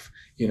kick off,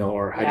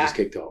 or had just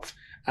kicked off.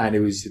 And it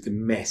was the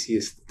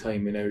messiest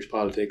time in Irish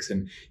politics,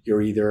 and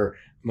you're either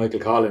Michael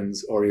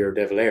Collins or you're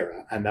De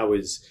Valera. And that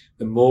was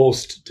the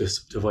most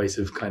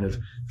divisive kind of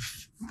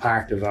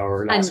part of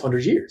our last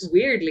 100 years.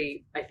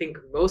 Weirdly, I think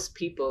most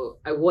people,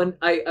 I would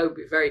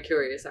be very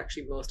curious,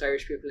 actually, most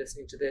Irish people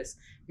listening to this,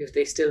 if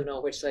they still know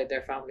which side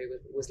their family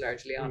was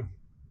largely on.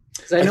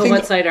 Because I know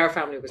what side our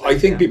family was. I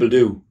think people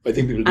do. I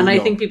think people do. And know. I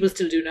think people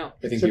still do know.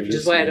 I think people which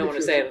is why I don't want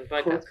to say it on the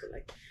podcast. But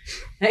like,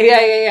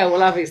 yeah.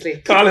 Well, obviously,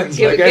 Collins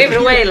gave it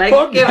away. Like,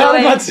 give it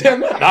away. Not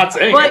saying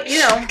but you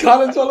know,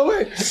 Collins all the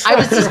way. I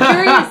was just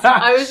curious.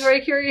 I was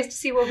very curious to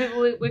see what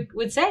people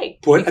would say,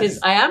 because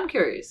I am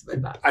curious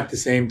about that. At the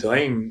same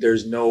time,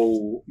 there's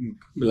no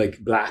like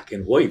black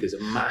and white. There's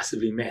a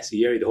massively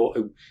messy area.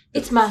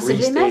 It's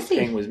massively messy.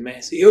 Thing was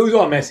messy. It was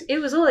all messy. It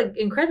was all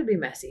incredibly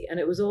messy, and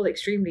it was all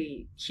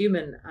extremely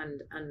human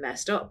and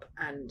messed up.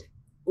 And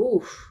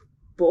oof,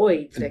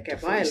 boy, did it get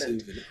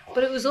violent.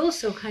 But it was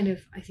also kind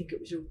of, I think it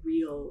was a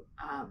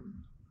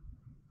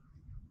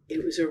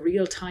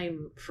real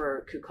time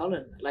for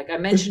Cuchulainn. Like I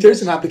mentioned,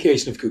 there's an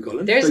application of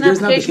Cuchulainn. There's an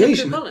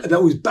application of Cuchulainn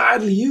that was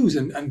badly used,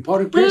 and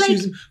part of Pierce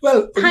used.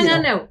 Well, hang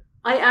on now.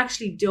 I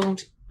actually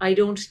don't. I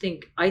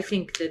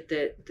think that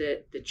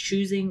the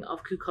choosing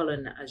of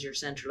Cuchulainn as your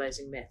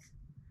centralizing myth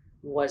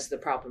was the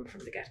problem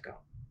from the get go.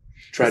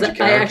 Tragic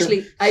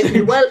character.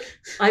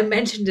 I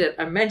mentioned it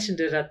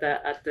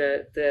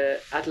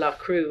at Loch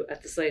Crew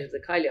at the site of the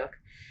Cailleach,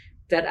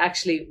 that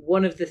actually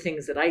one of the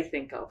things that I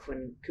think of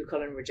when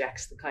Cuchulainn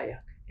rejects the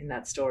Cailleach in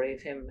that story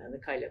of him and the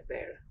Cailleach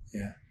Beara.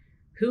 Yeah.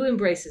 Who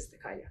embraces the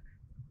Cailleach?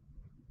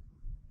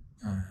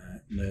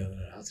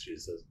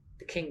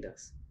 The king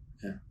does.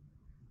 Yeah.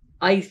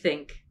 I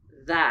think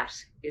that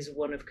is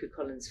one of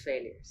Cuchulainn's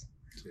failures.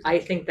 I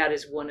think that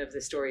is one of the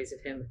stories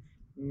of him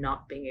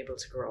not being able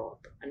to grow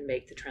up and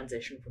make the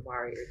transition from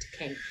warrior to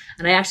king.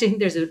 And I actually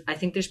think I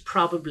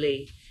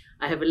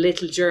have a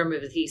little germ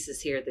of a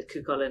thesis here that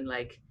Cuchulainn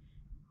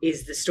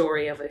is the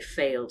story of a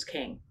failed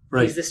king.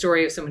 Right. He's the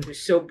story of someone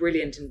who's so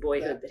brilliant in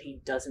boyhood that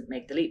he doesn't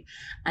make the leap.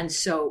 And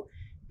so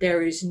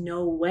there is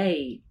no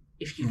way,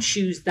 if you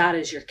choose that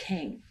as your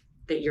king,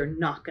 that you're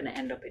not going to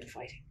end up in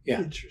fighting.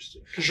 Yeah.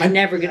 Interesting. Because you're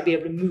never going to be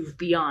able to move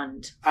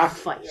beyond a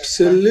fight.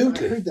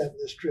 Absolutely. I heard that in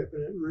this trip,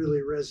 and it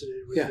really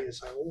resonated with me.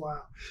 It's like, oh,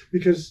 wow.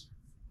 Because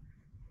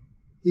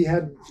he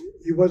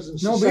wasn't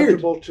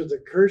susceptible to the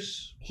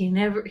curse. He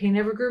never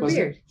grew a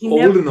beard.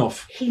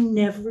 Enough. He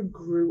never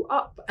grew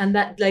up. And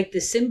that, like, the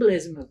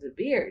symbolism of the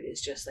beard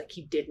is just like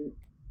he didn't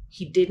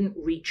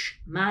reach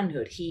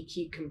manhood.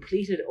 He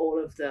completed all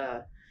of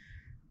the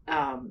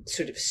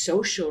sort of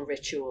social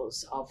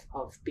rituals of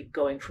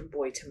going from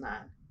boy to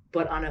man,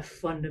 but on a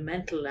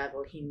fundamental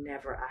level he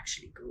never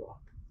actually grew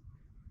up,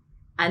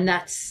 and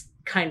that's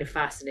kind of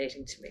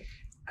fascinating to me,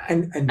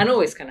 and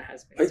always kind of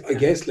has been. I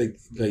guess like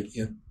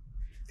you know,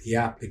 the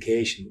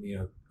application, you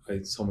know,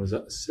 someone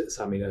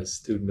sat me, a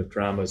student of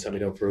drama, sat me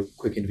down for a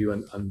quick interview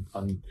on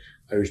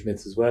Irish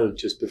myths as well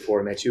just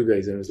before I met you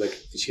guys, and it was like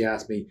she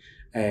asked me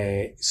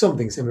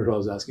something similar to what I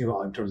was asking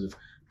about in terms of,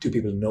 do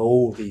people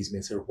know these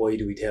myths, or why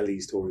do we tell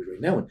these stories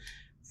right now? And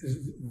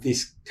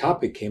this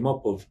topic came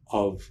up of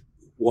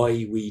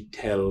why we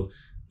tell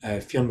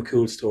Fionn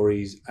McCool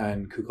stories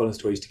and Cuchulainn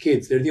stories to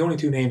kids. They're the only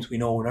two names we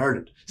know in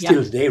Ireland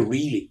still today,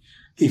 really.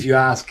 If you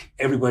ask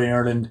everybody in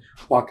Ireland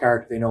what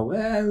character they know,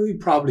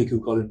 probably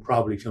Cuchulainn,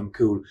 probably Fionn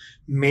McCool,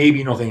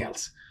 maybe nothing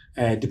else,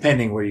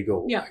 depending where you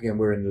go. Yeah. Again,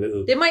 we're in a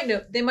little. They might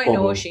know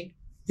Oisín.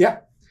 Yeah.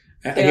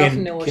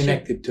 Again,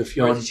 connected to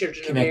Fionn,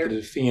 connected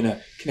to Fianna,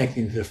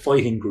 connecting to the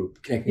fighting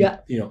group, connecting,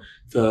 you know,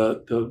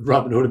 the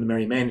Robin Hood and the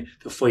Merry Men,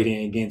 the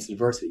fighting against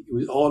adversity. It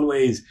was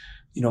always,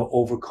 you know,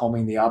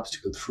 overcoming the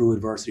obstacle through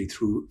adversity,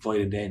 through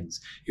violent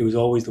ends. It was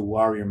always the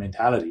warrior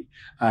mentality,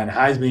 and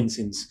has been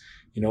since,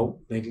 you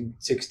know,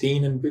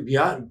 1916 and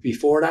beyond.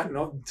 Before that,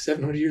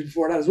 700 years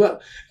before that as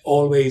well.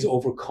 Always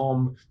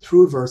overcome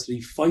through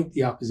adversity, fight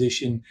the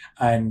opposition,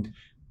 and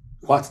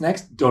what's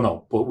next? Don't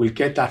know, but we'll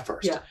get that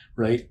first,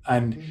 right?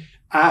 And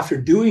after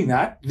doing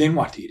that, then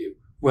what do you do?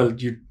 Well,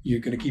 you're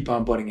going to keep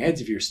on butting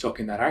heads if you're stuck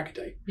in that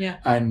archetype. Yeah.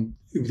 And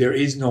there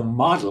is no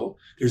model.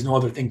 There's no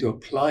other thing to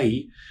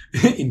apply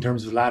in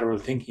terms of lateral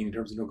thinking, in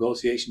terms of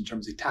negotiation, in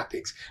terms of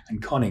tactics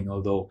and cunning.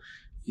 Although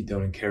you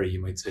down in Kerry, you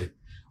might say.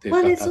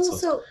 Well, it's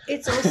also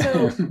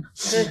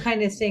the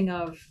kind of thing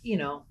of, you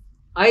know,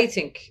 I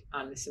think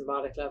on a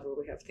symbolic level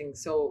we have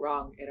things so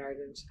wrong in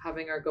Ireland.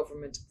 Having our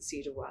government at the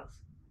seat of wealth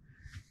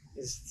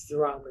is the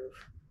wrong move.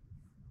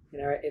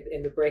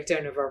 In the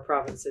breakdown of our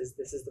provinces,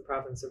 this is the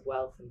province of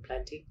wealth and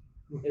plenty.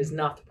 It is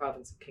not the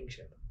province of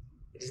kingship.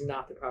 It is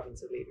not the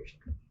province of leadership.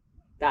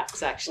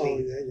 That's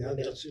actually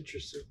that's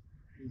interesting.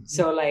 Mm-hmm.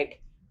 So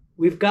like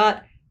we've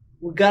got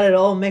it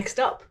all mixed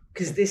up,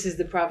 because this is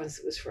the province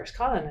that was first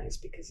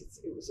colonized, because it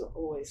was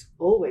always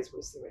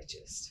was the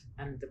richest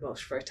and the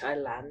most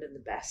fertile land and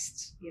the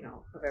best, you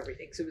know, of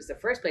everything. So it was the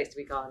first place to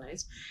be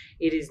colonized.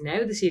 It is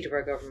now the seat of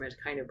our government,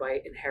 kind of by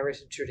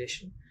inherited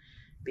tradition,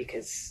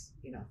 because,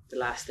 you know, the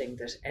last thing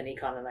that any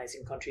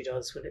colonizing country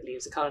does when it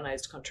leaves a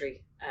colonized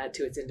country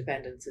to its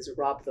independence is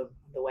rob them on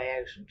the way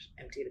out and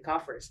empty the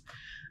coffers.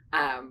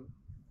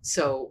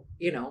 So,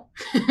 you know,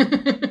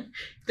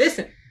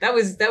 listen, that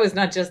was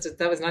not just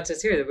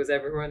here. That was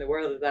everywhere in the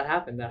world that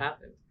happened.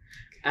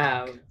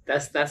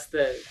 That's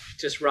the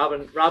just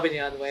robbing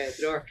you on the way out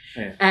the door.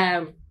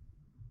 Yeah.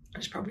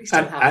 It's probably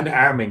still happening. And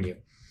arming you.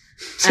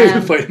 So you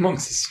fight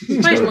amongst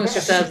Fight amongst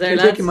yourselves there, They'll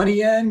lads. take your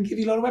money and give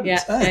you a lot of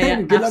weapons.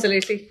 Yeah, Good luck.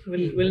 absolutely.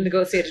 We'll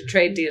negotiate a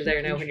trade deal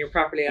there now when you're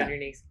properly on your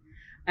knees.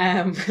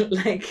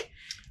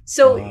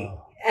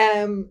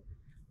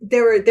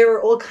 There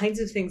are all kinds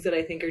of things that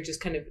I think are just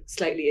kind of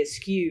slightly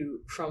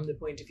askew from the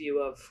point of view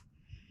of,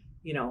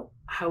 you know,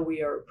 how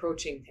we are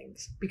approaching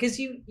things. Because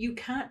you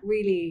can't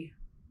really,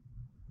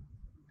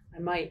 I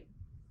might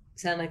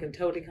sound like I'm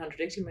totally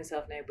contradicting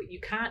myself now, but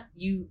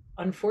you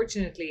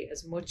unfortunately,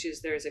 as much as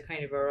there's a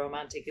kind of a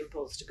romantic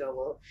impulse to go,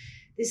 well,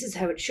 this is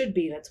how it should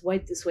be, let's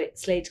wipe this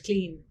slate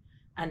clean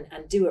and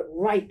do it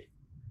right.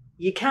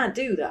 You can't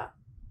do that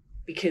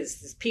because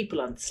there's people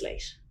on the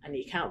slate and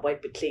you can't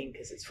wipe it clean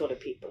because it's full of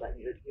people,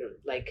 and you're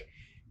like,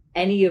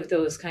 any of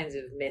those kinds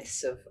of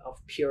myths of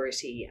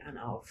purity and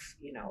of,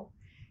 you know,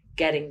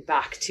 getting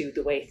back to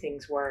the way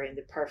things were in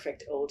the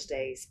perfect old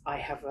days.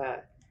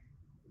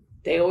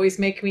 They always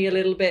make me a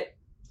little bit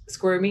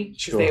squirmy.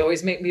 Sure. They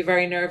always make me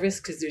very nervous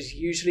because there's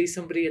usually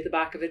somebody at the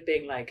back of it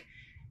being like,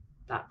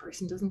 that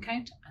person doesn't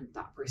count, and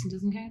that person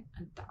doesn't count,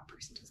 and that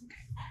person doesn't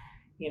count.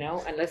 You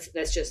know, and let's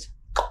just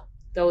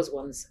those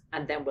ones,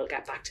 and then we'll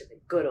get back to the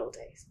good old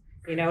days.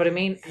 You know what I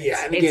mean?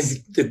 Yeah, and again,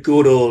 the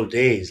good old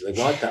days. Like,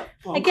 what the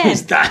fuck Again,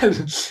 is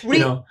that?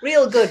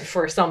 Real good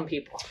for some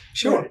people.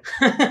 Sure.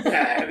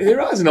 Yeah, there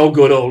was no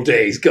good old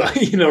days, guy.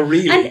 You know,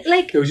 really. And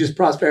like, there was just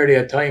prosperity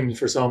at times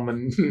for some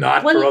and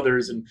not for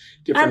others, and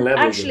different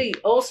levels. Actually,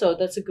 also,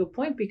 that's a good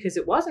point, because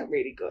it wasn't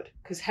really good.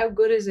 Because how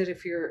good is it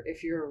if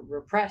you're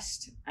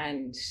repressed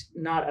and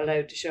not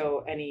allowed to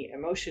show any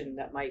emotion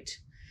that might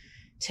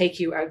take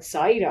you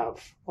outside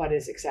of what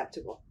is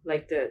acceptable?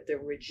 Like the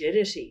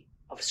rigidity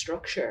of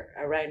structure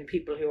around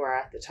people who are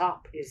at the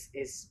top is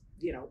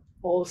you know,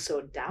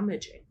 also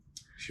damaging.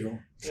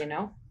 Sure. You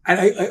know? And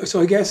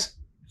I guess,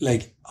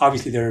 like,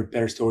 obviously there are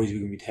better stories we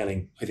can be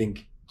telling. I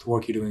think the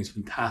work you're doing is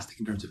fantastic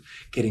in terms of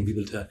getting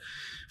people to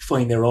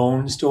find their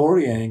own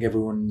story. I think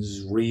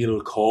everyone's real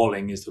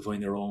calling is to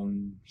find their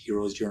own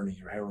hero's journey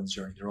or heroine's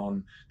journey, their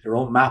own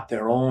map,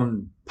 their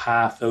own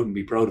path out, and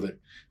be proud of it,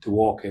 to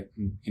walk it,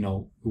 you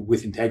know,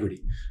 with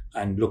integrity,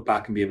 and look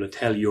back and be able to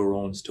tell your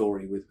own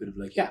story with a bit of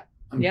like,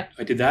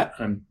 I did that,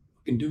 and I'm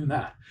fucking doing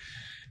that.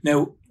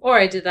 Now, or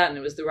I did that and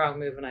it was the wrong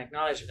move, and I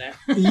acknowledge it now.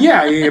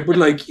 yeah, but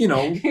like, you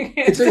know,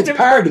 it's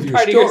part of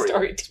your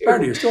story. It's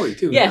part of your story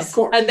too. Yes, of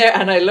course.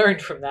 And I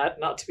learned from that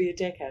not to be a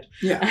dickhead.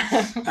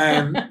 Yeah,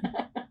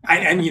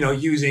 and you know,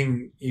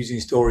 using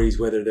stories,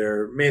 whether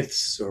they're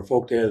myths or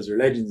folktales or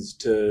legends,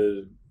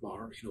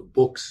 or you know,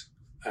 books,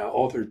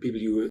 authors,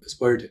 people you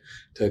aspire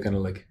to kind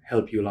of like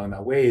help you along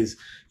that way, is,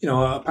 you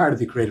know, a part of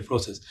the creative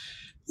process.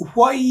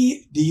 Why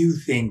do you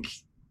think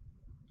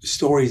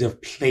stories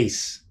of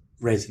place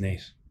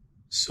resonate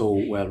so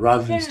well,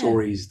 rather than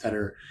stories that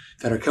are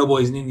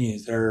cowboys and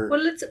Indians?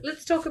 Well,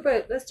 let's talk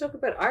about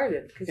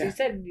Ireland, because you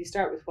said you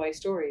start with why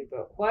story,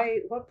 but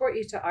what brought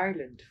you to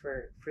Ireland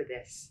for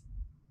this,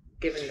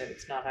 given that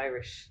it's not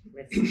Irish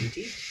myths and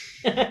motifs?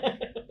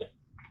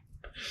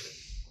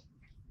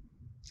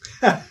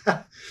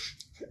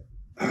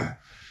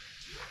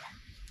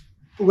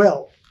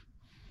 Well,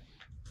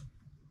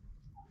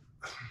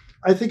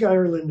 I think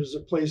Ireland is a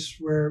place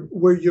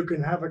where you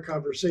can have a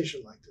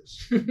conversation like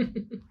this.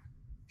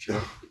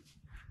 Sure.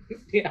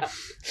 Yeah.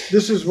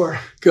 This is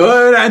where.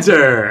 Good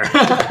answer.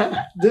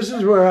 This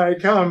is where I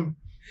come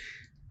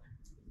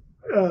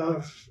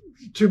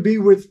to be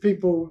with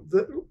people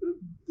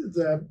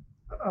that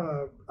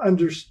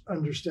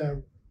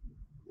understand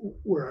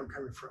where I'm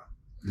coming from,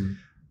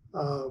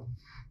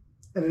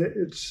 and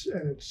it's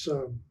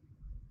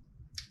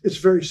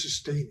very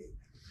sustaining,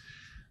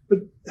 but.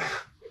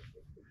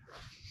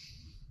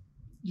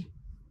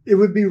 It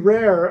would be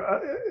rare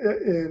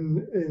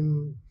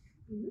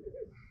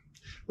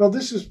well,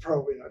 this is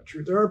probably not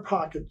true. There are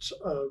pockets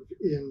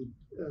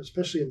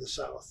especially in the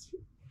South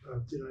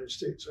of the United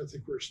States, I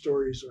think, where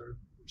stories are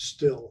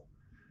still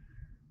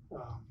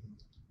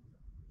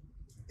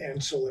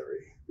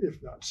ancillary,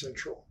 if not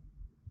central,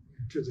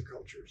 to the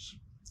cultures.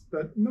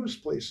 But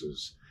most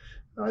places,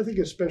 I think,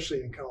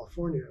 especially in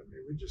California, I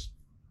mean, we just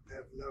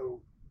have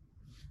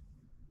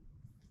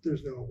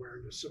there's no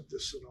awareness of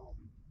this at all.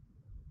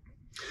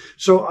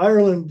 So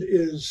Ireland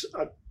is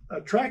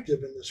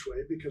attractive in this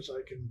way, because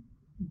I can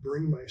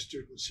bring my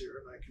students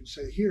here and I can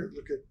say, here,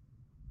 look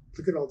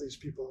at all these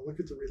people, look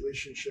at the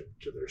relationship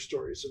to their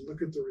stories, and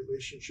look at the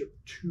relationship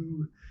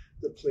to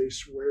the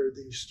place where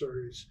these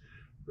stories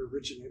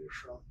originated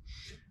from.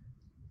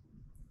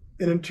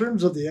 And in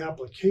terms of the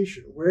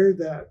application, where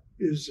that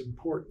is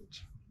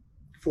important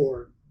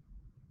for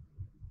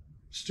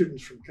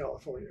students from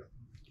California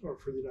or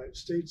for the United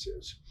States,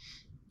 is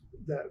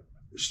that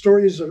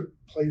stories of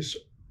place,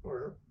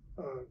 or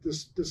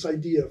this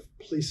idea of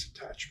place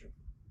attachment,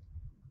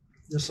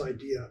 this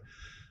idea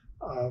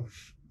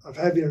of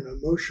having an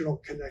emotional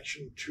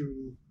connection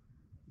to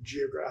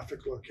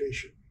geographic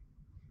location,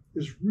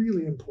 is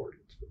really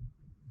important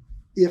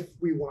if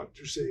we want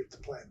to save the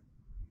planet.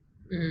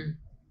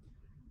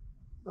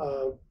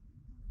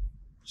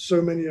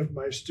 so many of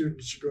my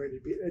students are going to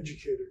be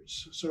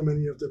educators. So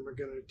many of them are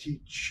going to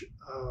teach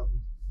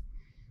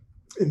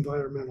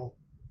environmental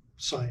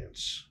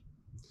science.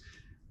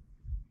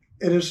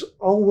 And it's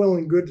all well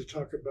and good to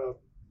talk about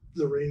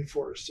the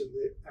rainforest in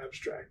the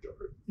abstract,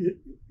 or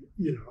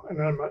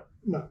and I'm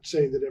not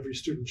saying that every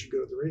student should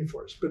go to the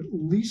rainforest, but at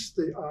least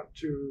they ought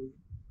to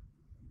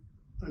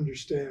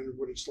understand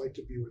what it's like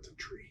to be with a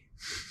tree.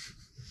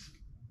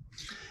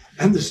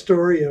 And the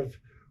story of,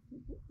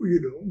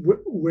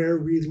 where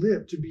we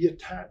live, to be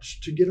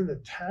attached, to get an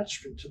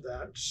attachment to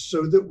that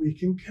so that we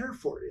can care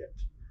for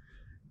it.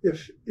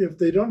 If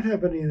they don't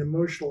have any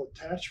emotional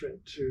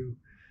attachment to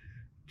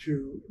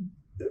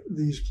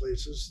these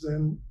places,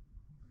 then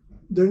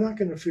they're not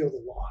going to feel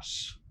the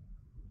loss.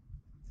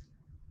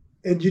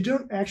 And you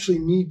don't actually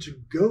need to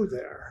go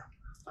there,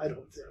 I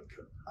don't think.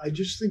 I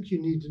just think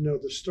you need to know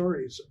the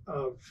stories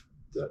of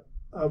the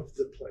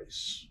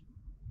place,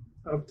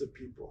 of the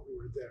people who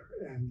are there,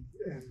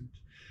 and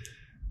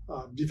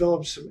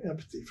develop some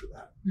empathy for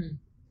that,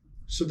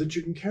 so that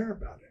you can care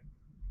about it.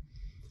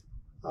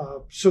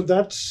 So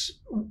that's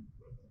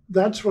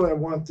what I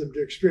want them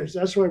to experience.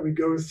 That's why we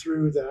go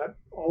through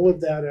all of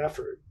that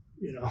effort.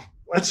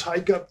 Let's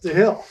hike up the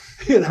hill.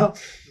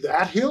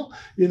 That hill.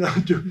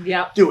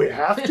 Do we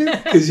have to?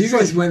 Because you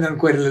guys went on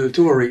quite a little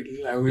tour.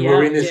 We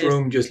were in this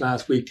room just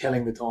last week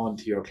telling the Tawn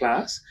to your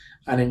class,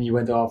 and then you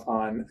went off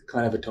on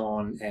kind of a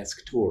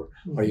Tawn-esque tour,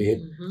 where you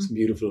hit some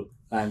beautiful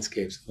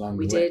landscapes along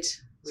the way.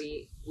 We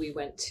did. We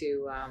went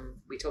to.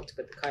 We talked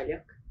about the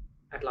Cailleach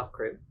at Lough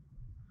Crew.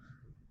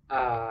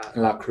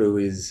 Lough Crew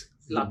is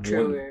Lough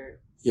Crew.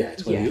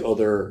 It's one of the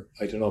other.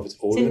 I don't know if it's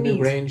older than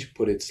Newgrange,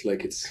 but it's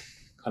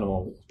kind of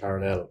all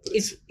parallel. But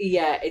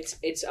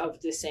it's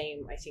of the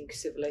same, I think,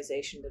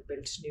 civilization that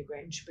built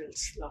Newgrange, built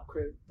Lough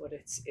Crew, but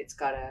it's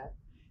got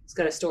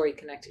a story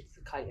connected to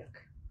the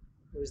Cailleach.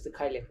 It was the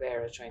Cailleach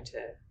Vera trying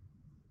to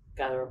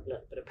gather up a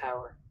little bit of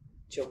power,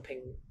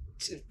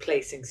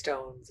 placing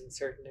stones in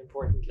certain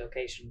important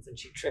locations, and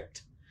she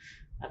tripped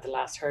at the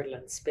last hurdle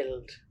and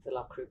spilled the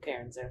Lough Crew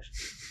cairns out.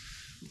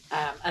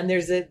 And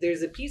there's a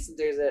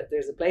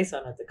place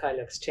on it, the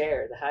Cailleach's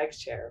chair, the Hag's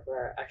chair,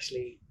 where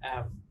actually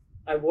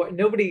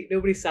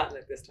nobody sat in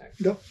it this time.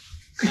 Nope.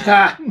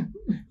 Yeah,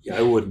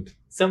 I wouldn't.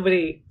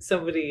 Somebody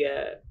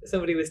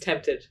was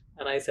tempted,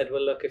 and I said,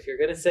 "Well, look, if you're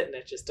going to sit in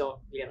it, just don't,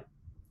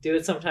 do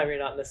it sometime you're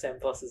not in the same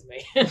bus as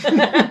me."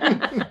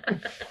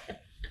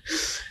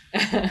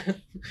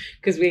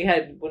 Because we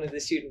had one of the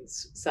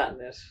students sat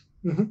in it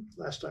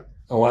last time.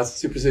 And what's the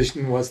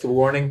superstition? What's the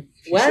warning?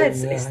 Well,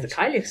 it's the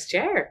Cailleach's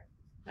chair.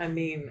 I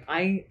mean,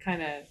 I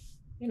kind of,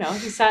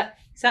 he sat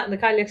in the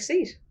Cailleach's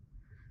seat.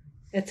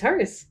 It's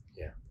hers.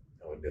 Yeah,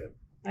 I would do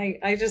I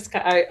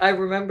it. I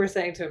remember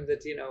saying to him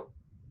that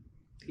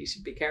he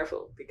should be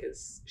careful,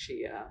 because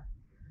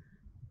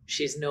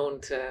she's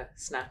known to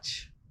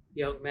snatch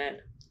young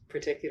men,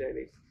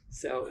 particularly.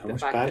 So how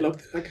much bad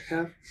luck did I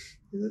have?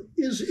 It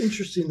is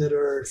interesting that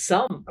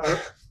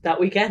that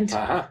weekend.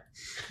 Uh-huh.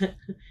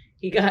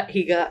 he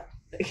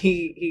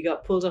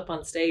got pulled up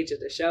on stage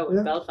at a show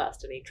in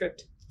Belfast, and he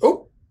tripped.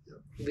 Oh.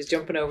 He was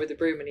jumping over the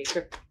broom and he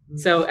tripped.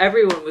 So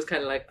everyone was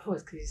kind of like, "Oh,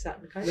 it's because he sat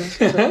in the car."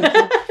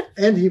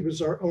 And he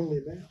was our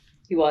only man.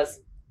 He was.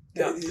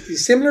 Yeah.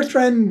 Similar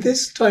trend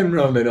this time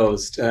round, I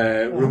noticed.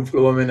 Room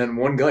full of women and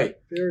one guy.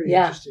 Very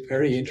interesting.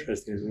 Very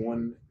interesting. There's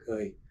one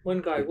guy.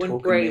 One guy, one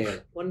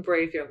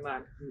brave young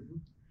man. Mm-hmm.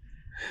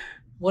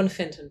 One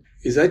Finton.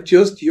 Is that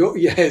just your?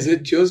 Yeah, is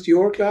it just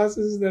your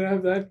classes that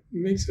have that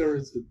mix, or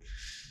is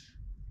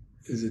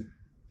it?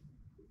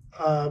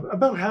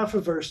 About half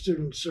of our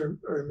students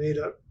are made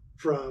up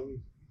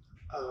from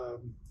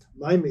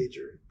my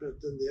major, but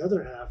then the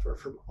other half are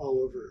from all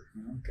over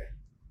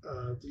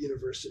the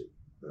university.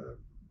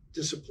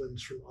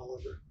 Disciplines from all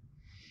over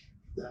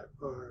that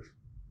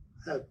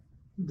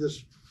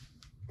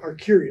are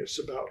curious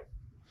about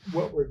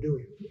what we're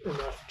doing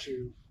enough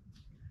to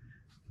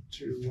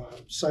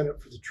sign up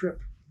for the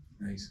trip.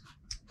 Nice.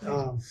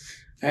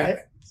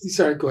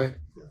 Sorry, go ahead.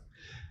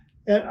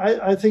 And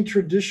I think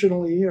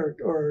traditionally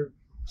or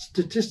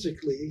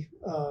statistically,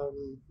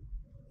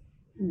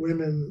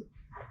 women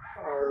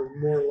are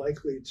more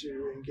likely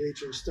to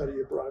engage in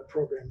study abroad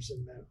programs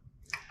than men.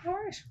 All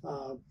right.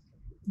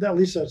 At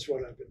least that's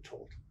what I've been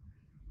told.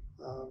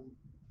 I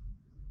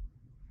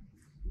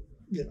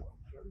don't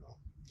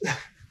know.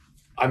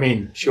 I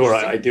mean, sure,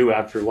 I do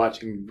after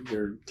watching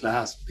your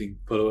class being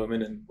full of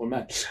women and one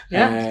man.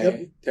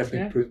 Yeah.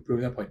 Definitely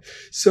proving that point.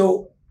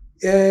 So,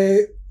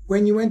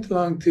 when you went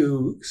along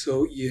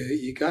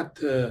you got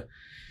to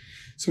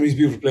some of these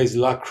beautiful places,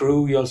 Lough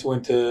Crew. You also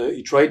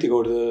you tried to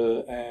go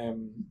to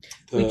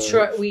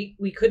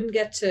we couldn't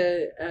get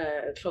to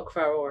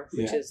Clough-Farroor,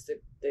 which is the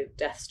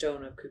death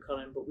stone of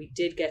Cuchulainn, but we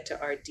did get to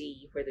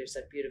Ardee, where there's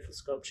that beautiful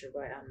sculpture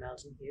by Anne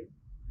Melton-Hugh,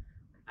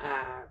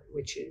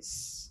 which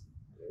is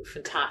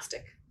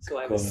fantastic. So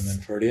I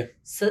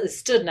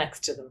stood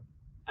next to them,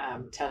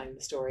 telling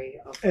the story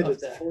of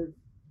the ford,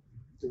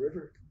 the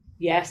river.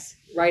 Yes,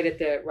 right at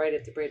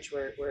the bridge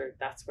where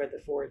that's where the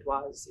ford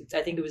was.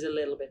 I think it was a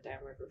little bit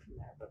downriver from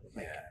there, but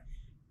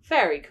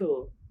very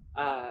cool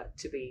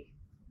to be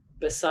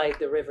beside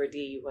the River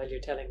Dee while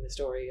you're telling the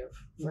story of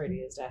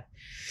Ferdia's death.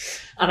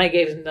 And I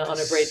gave them the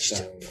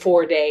unabridged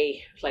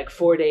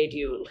 4-day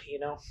duel, you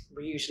know.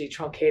 We're usually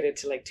truncated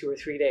to like 2 or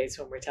 3 days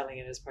when we're telling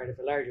it as part of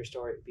a larger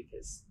story,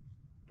 because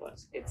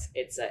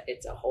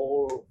it's a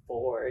whole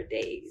 4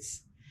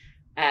 days.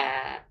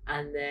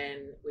 And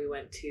then we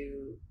went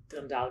to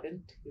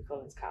Dundalgan, to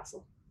Cullen's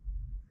Castle.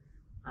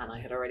 And I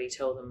had already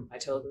told them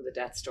the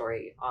death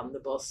story on the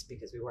bus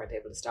because we weren't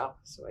able to stop.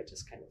 So I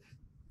just kind of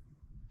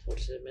told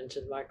them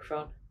into the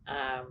microphone.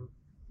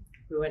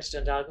 We went to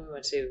Dundalgan. We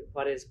went to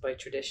what is by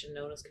tradition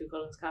known as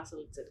Cuchulain's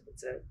Castle.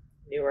 It's a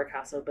newer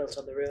castle built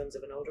on the ruins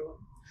of an older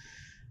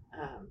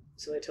one.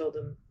 So I told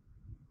them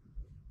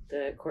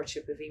the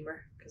courtship of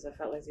Emer because I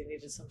felt like they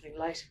needed something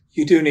light.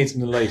 You do need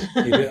something light.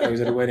 I was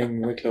at a wedding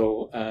in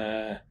Wicklow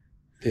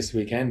this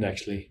weekend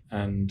actually,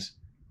 and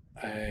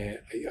I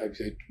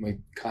my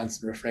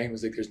constant refrain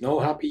was like, "There's no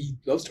happy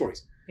love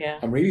stories." Yeah,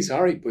 I'm really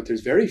sorry, but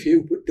there's very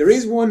few. But there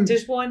is one.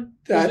 There's one.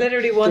 There's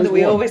literally one that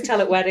we always tell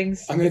at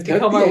weddings. I'm going It's to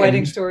tell become our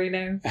wedding story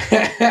now.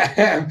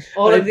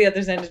 All of the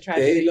others end in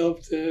tragedy. They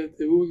love the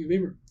wooing of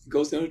Emer. It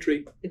goes down a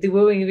tree. The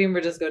wooing of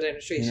Emer does go down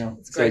a street. You know,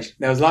 it's great. Like,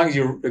 now, as long as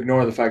you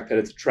ignore the fact that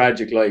it's a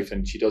tragic life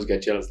and she does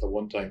get jealous at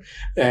one time,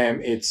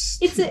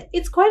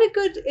 it's quite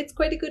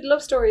a good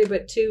love story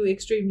about two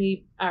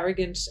extremely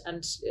arrogant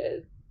and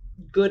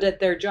good at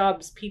their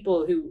jobs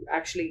people who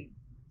actually,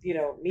 you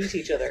know, meet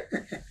each other.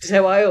 That's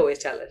how I always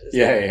tell it.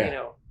 Yeah. You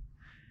know,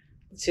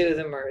 the two of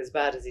them are as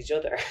bad as each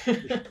other,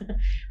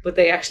 but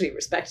they actually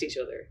respect each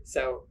other,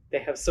 so they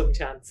have some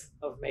chance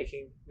of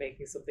making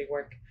something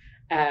work.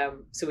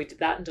 So we did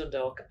that in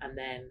Dundalk, and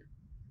then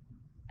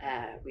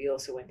we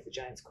also went to the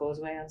Giant's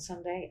Causeway on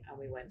Sunday, and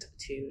we went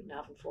to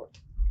Navan Fort.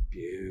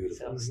 beautiful.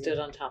 So stood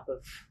on top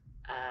of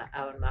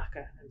Owen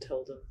Maca and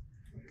told them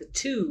the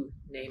two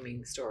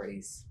naming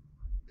stories.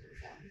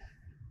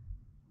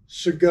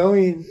 So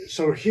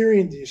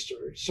hearing these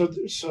stories.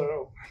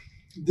 So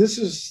this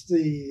is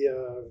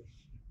the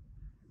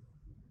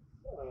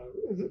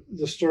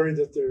story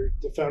that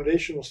the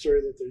foundational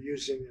story that they're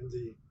using in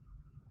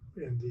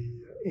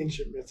the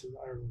Ancient Myth in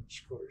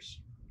Ireland's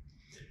course.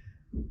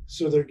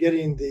 So they're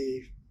getting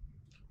the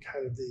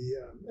kind of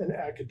an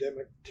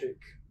academic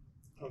take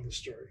on the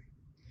story.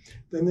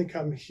 Then they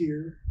come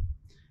here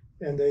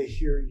and they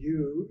hear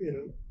you in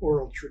an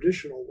oral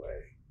traditional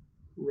way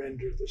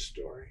render the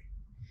story.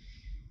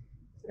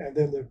 And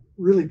then the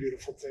really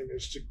beautiful thing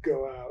is to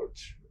go out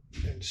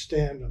and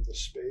stand on the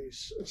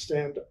space,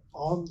 stand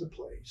on the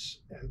place.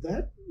 And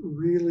that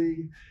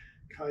really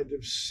kind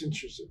of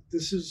cinches it.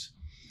 This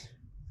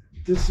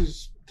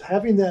is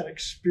having that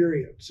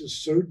experience is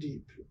so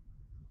deep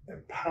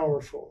and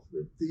powerful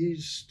that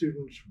these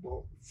students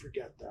won't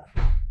forget that.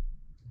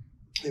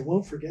 They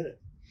won't forget it.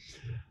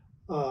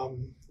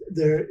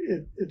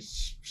 It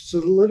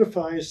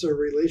solidifies their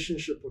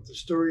relationship with the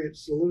story. It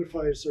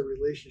solidifies their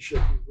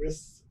relationship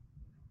with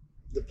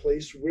the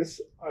place, with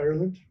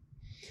Ireland.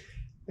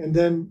 And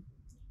then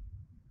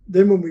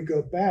when we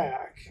go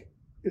back,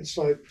 it's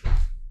like,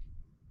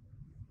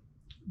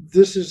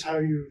 this is how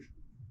you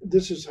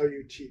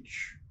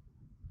teach,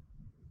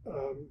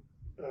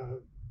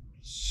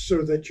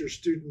 so that your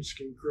students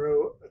can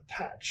grow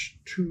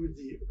attached to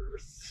the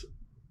earth,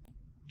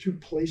 to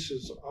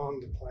places on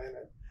the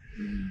planet.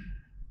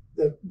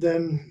 That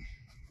then,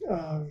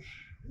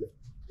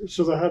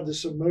 so they'll have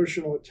this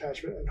emotional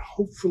attachment and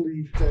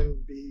hopefully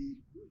then be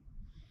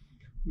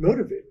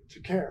motivated to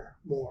care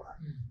more.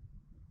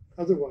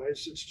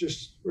 Otherwise, it's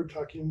just, we're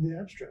talking in the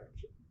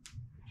abstract.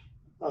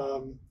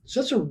 So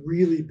that's a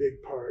really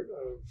big part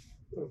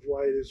of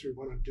why it is we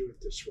want to do it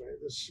this way.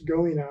 This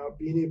going out,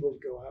 being able to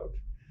go out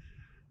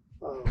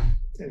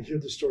and hear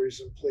the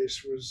stories in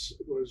place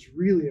was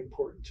really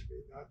important to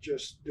me, not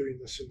just doing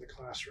this in the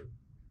classroom,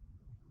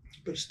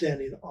 but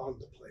standing on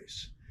the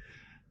place.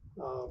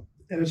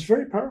 And it's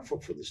very powerful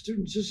for the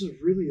students. This is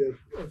really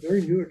a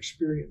very new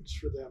experience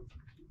for them.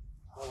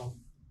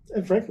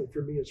 And frankly,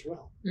 for me as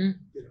well. You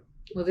know.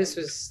 Well, this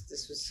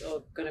was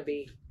all going to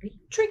be. Are you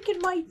drinking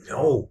my?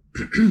 No,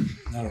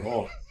 not at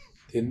all.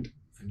 Didn't.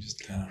 I'm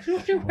just. I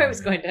wonder why I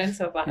was going down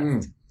so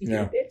fast.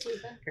 Yeah.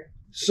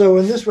 So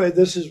in this way,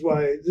 this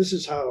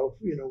is how,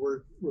 you know,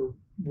 we're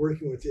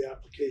working with the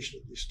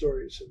application of these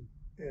stories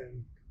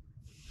and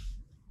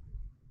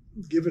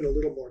given a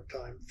little more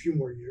time, a few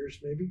more years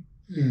maybe,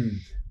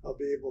 I'll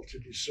be able to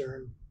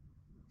discern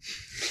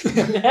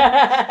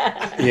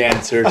the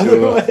answer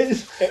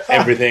to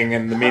everything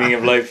and the meaning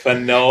of life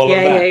and all of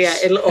that. Yeah.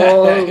 It'll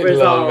all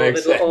resolve.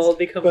 It'll all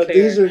become but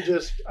clear. These are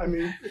just, I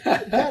mean,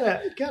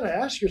 gotta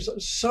ask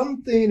yourself,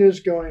 something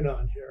is going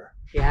on here.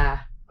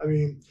 Yeah. I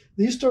mean,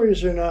 these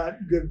stories are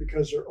not good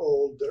because they're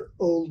old. They're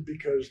old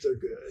because they're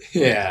good.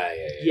 Yeah.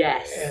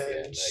 Yes.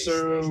 And nice,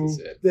 so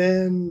nicely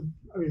then,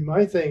 I mean,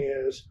 my thing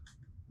is,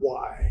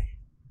 why?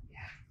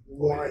 Yeah.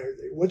 Why are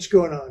they? What's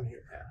going on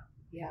here?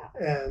 Yeah.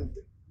 And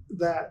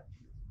the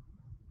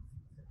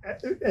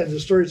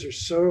stories are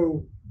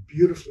so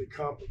beautifully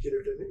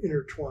complicated and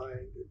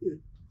intertwined.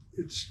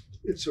 It's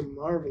it's a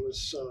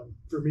marvelous,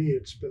 for me,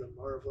 it's been a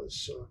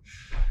marvelous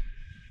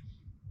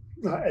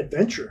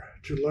adventure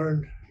to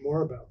learn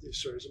more about these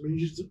stories. I mean,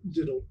 you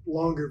did a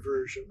longer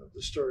version of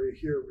the story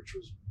here, which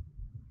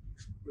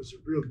was a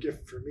real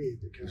gift for me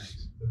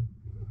because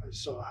I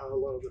saw how a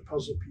lot of the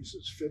puzzle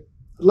pieces fit.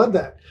 I love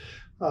that.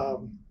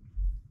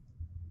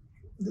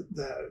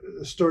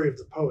 The story of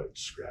the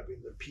poets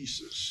grabbing the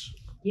pieces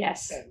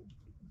Yes. and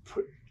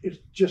put it's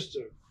just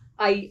a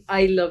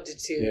I loved it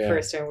too the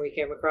first time we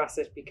came across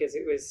it, because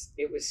it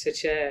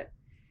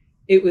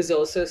was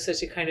also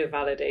such a kind of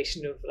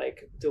validation of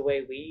like the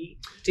way we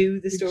do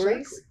the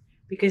stories. Exactly.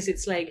 Because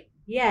it's like,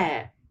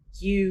 yeah,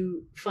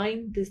 you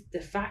find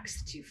the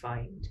facts that you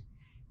find,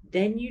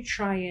 then you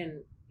try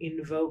and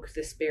invoke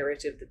the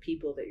spirit of the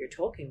people that you're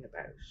talking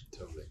about.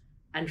 Totally.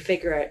 And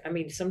figure out, I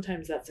mean,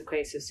 sometimes that's a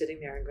case of sitting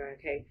there and going,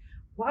 okay,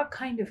 what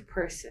kind of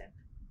person,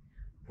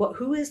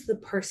 who is the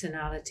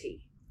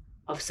personality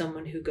of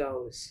someone who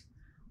goes,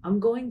 I'm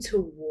going to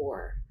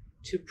war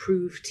to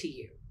prove to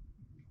you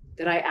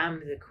that I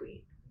am the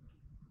queen.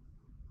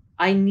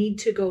 I need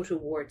to go to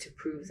war to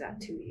prove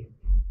that to you.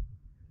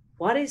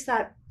 What is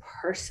that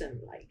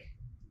person like?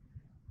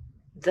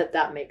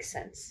 That makes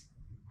sense.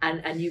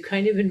 And you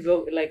kind of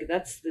invoke, like,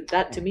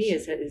 that to me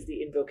is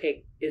the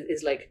invocation,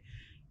 is like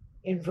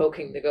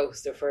invoking the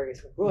ghost of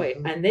Fergus McRoy.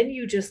 Mm-hmm. And then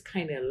you just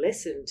kind of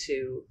listen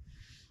to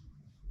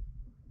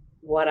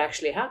what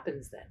actually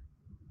happens then.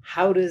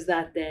 How does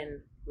that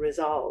then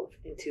resolve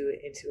into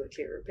a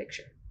clearer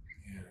picture?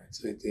 Yeah,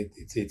 so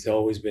it's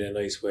always been a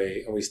nice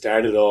way. And we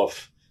started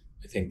off,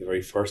 I think, the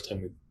very first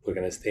time we put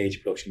in a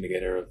stage production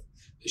together of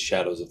the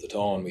Shadows of the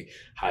Dawn. We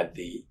had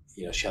the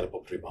shadow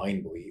puppetry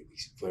behind, but we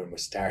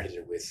started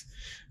it with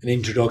an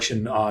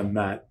introduction on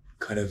that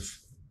kind of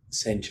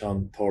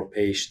Senchon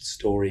Thorpe-ish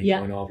story,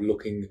 going off,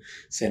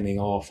 sending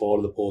off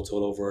all the poets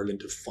all over Ireland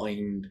to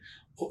find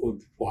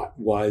what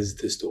was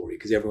the story,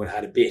 because everyone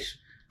had a bit.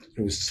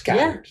 It was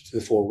scattered to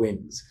the four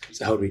winds.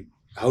 So how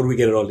do we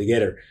get it all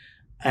together?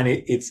 And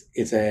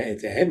it's a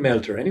head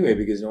melter anyway,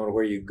 because no matter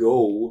where you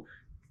go,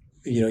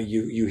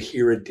 you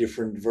hear a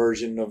different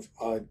version of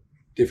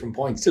different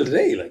points still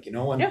today,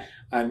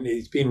 and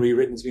it's been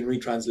rewritten, it's been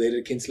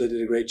retranslated. Kinsella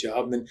did a great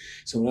job, and then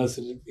someone else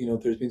did,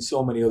 there's been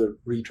so many other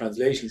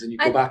retranslations, and you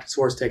go back to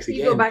source text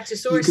again. You go back to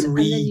source, you can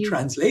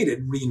retranslate it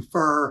and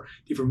reinfer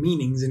different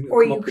meanings,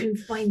 or you can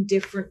find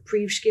different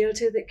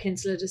príomhscéalte that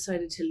Kinsella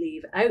decided to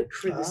leave out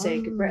for the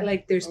sake of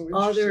like. There's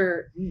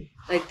other,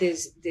 like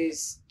there's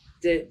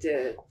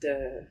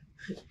the.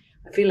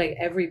 I feel like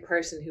every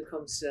person who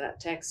comes to that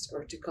text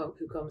or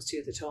who comes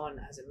to the Táin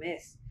as a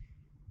myth,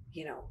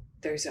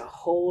 there's a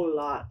whole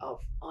lot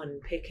of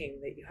unpicking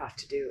that you have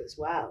to do as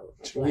well.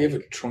 So we have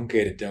it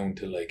truncated down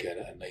to like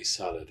a nice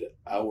solid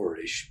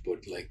hour-ish,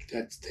 but like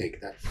let's take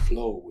that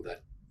flow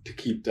to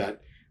keep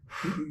that.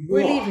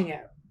 We're leaving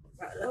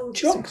out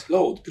chunks,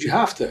 loads, but you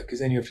have to, because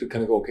then you have to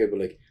kind of go, okay, but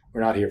like we're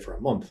not here for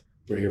a month,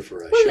 we're here for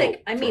a show.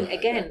 Like, I mean,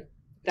 again,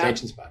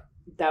 attention span.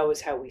 That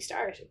was how we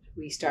started.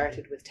 We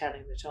started with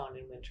telling the Táin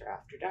in Winter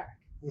After Dark.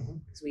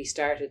 Because we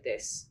started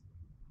this,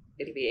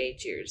 it'll be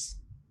 8 years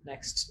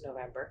next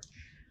November.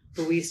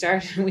 But we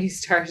started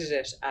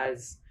it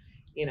as,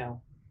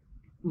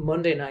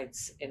 Monday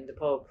nights in the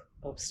pub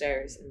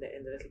upstairs in the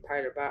little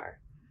parlour bar.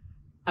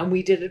 And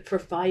we did it for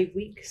 5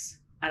 weeks.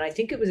 And I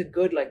think it was a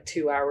good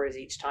 2 hours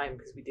each time,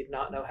 because we did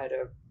not know how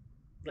to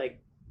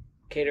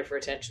cater for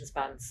attention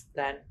spans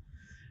then.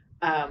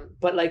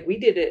 But we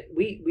did it,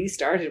 we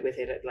started with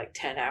it at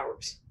 10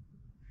 hours.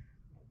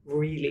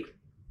 Really.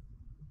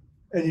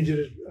 And you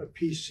did a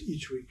piece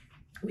each week.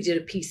 We did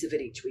a piece of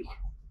it each week.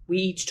 We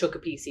each took a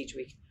piece each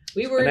week.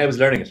 And I was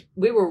learning it.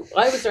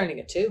 I was learning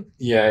it too.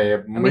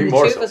 Yeah. I mean, the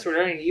two of us were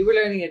learning it. You were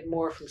learning it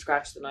more from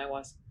scratch than I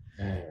was.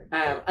 And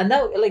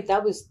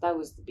that was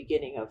the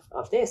beginning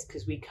of this,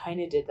 because we kind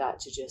of did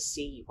that to just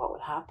see what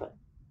would happen.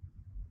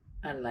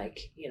 And I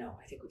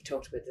think we've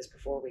talked about this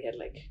before. We had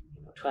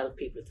 12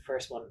 people at the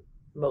first one,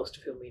 most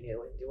of whom we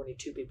knew, and the only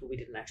 2 people we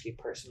didn't actually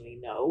personally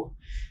know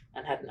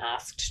and hadn't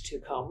asked to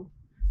come.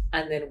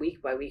 And then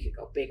week by week it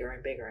got bigger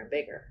and bigger and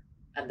bigger.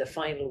 And the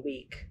final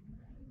week,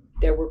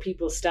 there were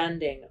people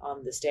standing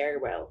on the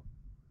stairwell,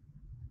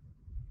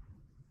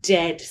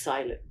 dead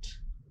silent,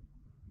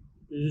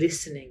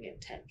 listening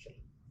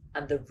intently,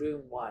 and the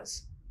room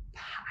was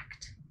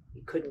packed.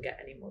 You couldn't get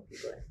any more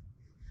people in.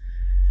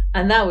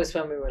 And that was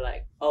when we were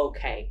like,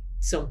 okay,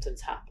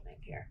 something's happening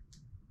here.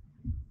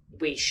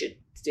 We should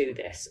do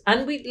this.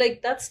 And we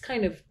that's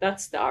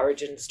the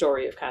origin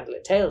story of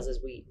Candlelit Tales, is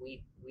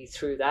we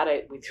threw that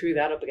out, we threw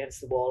that up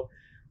against the wall.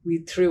 We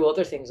threw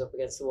other things up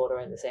against the wall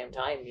around the same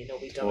time.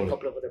 We've done a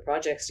couple of other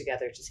projects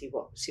together to see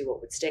what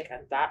would stick,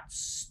 and that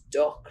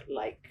stuck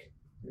like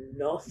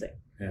nothing.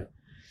 Yeah.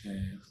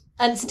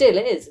 And still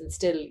is, and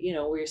still,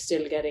 we're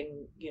still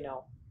getting,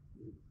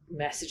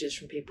 messages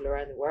from people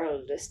around the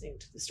world listening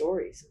to the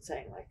stories and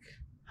saying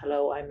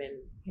hello, I'm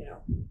in,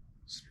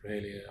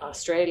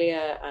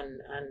 Australia,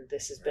 and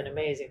this has been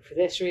amazing for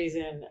this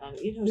reason, and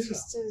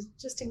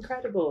just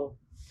incredible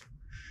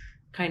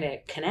kind of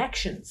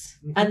connections.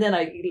 And then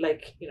I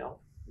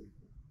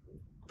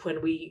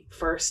when we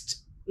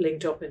first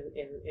linked up in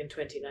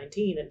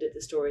 2019 and did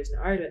the stories in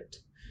Ireland,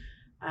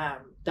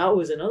 that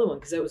was another one,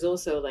 because it was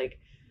also like,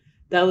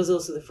 that was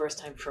also the first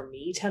time for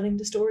me telling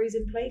the stories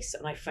in place,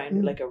 and I found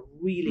it like a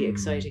really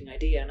exciting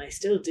idea, and I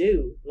still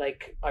do.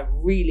 Like, I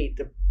really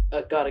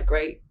got a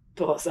great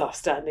buzz off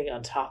standing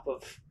on top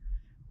of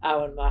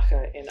Awan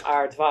Macha in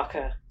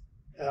Ardvacha.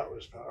 That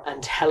was powerful.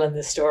 And telling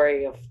the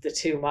story of the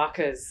two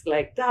Machas,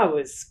 like, that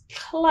was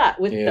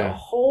with the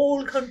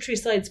whole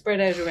countryside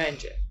spread out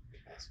around you.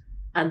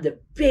 And the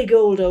big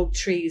old oak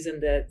trees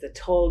and the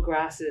tall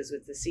grasses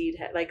with the seed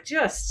head, like,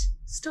 just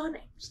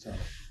stunning.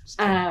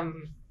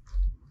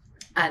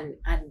 And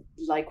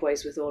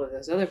likewise with all of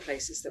those other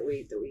places that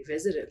we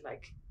visited,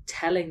 like,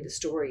 telling the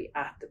story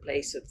at the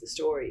place of the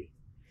story.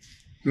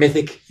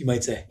 Mythic, you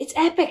might say. It's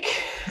epic.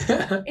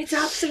 It's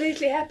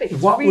absolutely epic.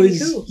 It's what really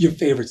was cool. your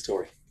favourite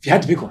story? If you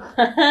had to pick one.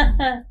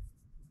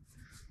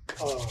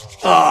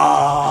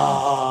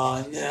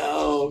 Oh,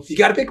 no. You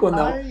got to pick one,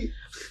 though.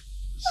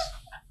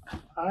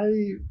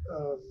 I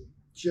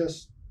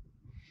just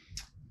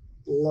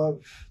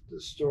love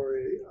the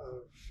story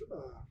of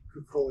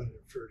Cuchulainn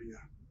and Ferdia.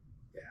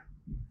 Yeah.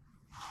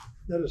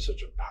 That is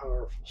such a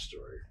powerful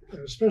story, and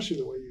especially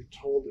the way you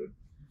told it,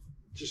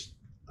 just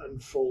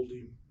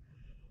unfolding,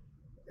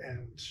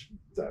 and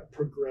that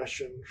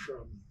progression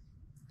from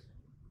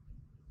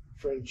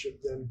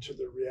friendship then to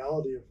the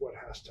reality of what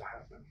has to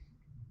happen.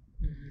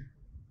 Mm-hmm.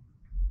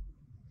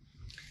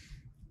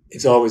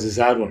 It's always a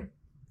sad one.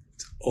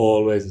 It's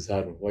always a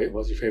sad one.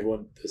 What's your favourite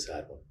one? The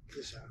sad one.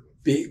 The sad one.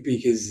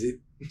 Because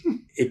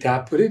it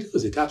taps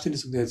into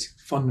something that's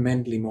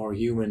fundamentally more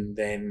human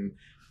than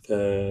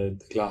the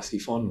glossy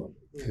fun one.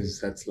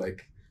 Because that's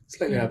like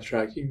slightly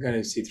abstract. You can kind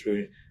of see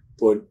through it.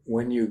 But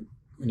when you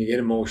get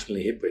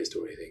emotionally hit by a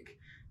story, I think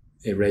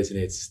it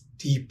resonates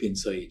deep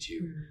inside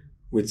you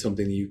with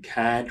something that you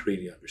can't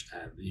really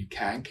understand, that you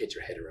can't get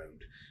your head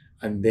around.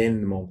 And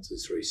then the moments of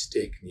the story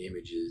stick and the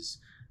images,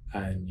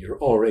 and you're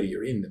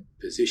in the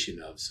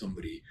position of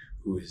somebody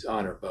who is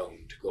honor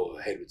bound to go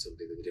ahead with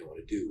something that they don't want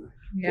to do,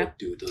 but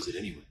does it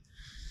anyway.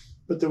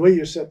 But the way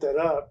you set that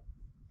up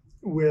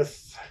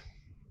with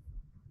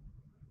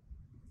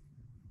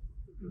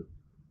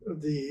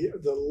the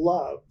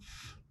love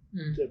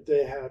that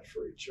they had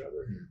for each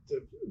other,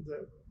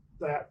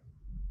 that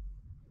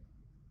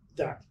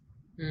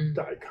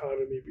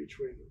dichotomy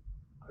between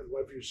I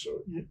love you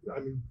so, I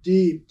mean,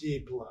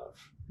 deep love.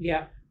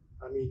 Yeah.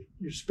 I mean,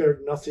 you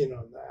spared nothing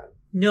on that.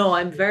 No,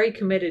 I'm very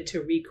committed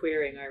to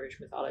re-queering Irish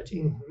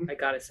mythology. I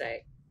gotta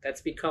say,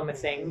 that's become a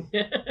thing.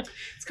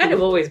 It's kind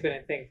of always been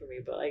a thing for me,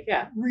 but like,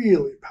 yeah.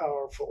 Really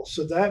powerful.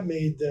 So that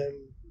made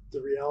then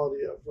the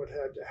reality of what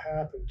had to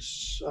happen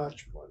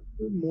such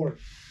more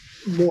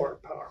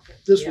powerful.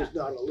 This was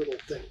not a little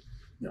thing.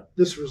 No.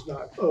 This was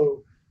not,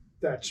 oh,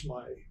 that's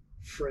my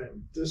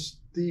friend. It's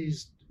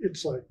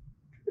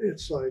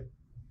like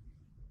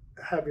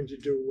having to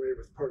do away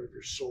with part of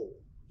your soul.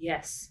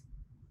 Yes.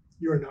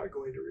 You're not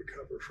going to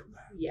recover from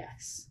that.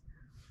 Yes.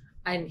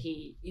 And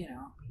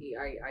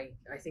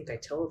I think I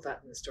told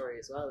that in the story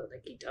as well, that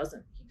like he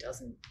doesn't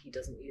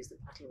use the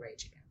battle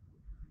rage again.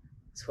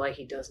 That's why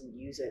he doesn't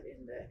use it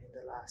in the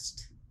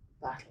last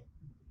battle,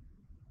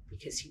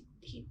 because he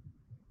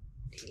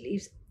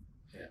leaves it.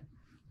 Yeah.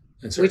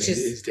 And which is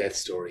his death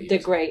story. The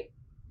great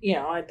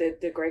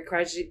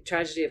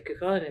tragedy of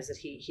Cuchulainn is that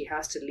he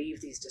has to leave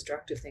these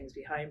destructive things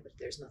behind, but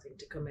there's nothing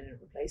to come in and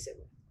replace it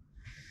with.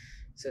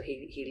 So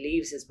he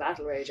leaves his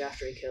battle rage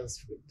after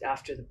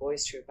the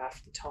boys' troop,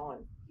 after the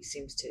Táin. He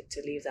seems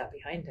to leave that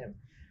behind him.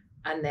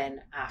 And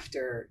then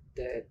after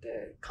the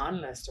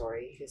Conla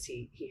story, because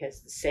he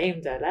has the same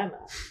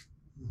dilemma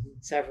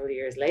several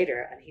years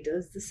later, and he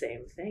does the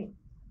same thing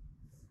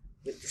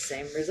with the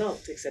same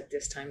result, except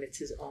this time it's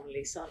his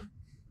only son.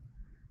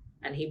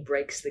 And he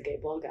breaks the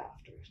Gaebolga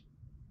after it.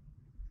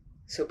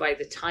 So by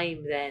the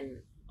time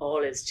then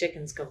all his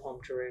chickens come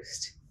home to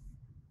roost,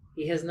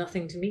 he has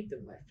nothing to meet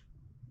them with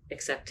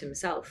except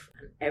himself,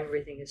 and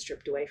everything is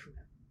stripped away from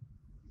him.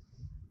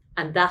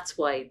 And that's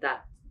why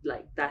that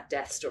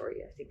death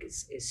story, I think,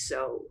 is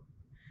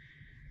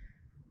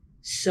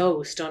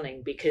so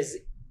stunning, because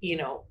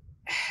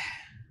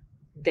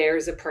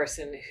there's a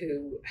person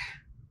who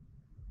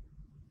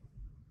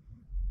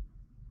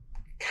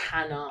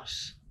cannot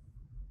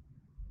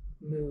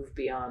move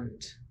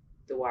beyond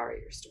the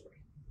warrior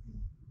story,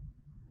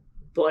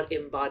 but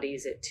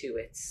embodies it to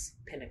its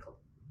pinnacle.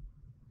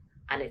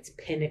 And its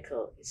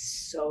pinnacle is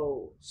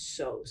so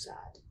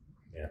sad.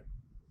 Yeah.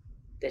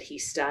 That he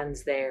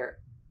stands there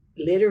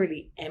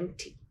literally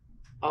empty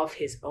of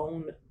his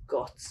own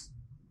guts,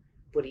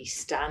 but he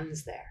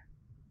stands there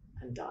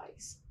and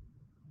dies.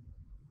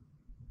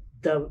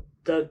 The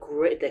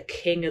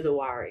king of the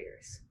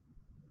warriors.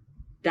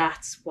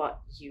 That's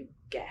what you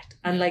get.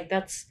 And like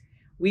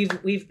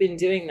we've been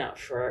doing that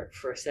for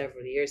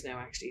several years now,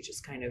 actually,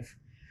 just kind of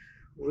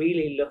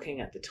really looking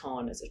at the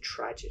Táin as a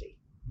tragedy.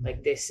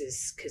 Like, this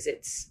is because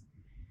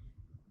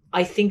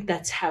I think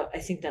that's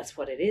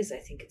what it is. I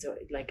think it's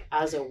like,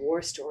 as a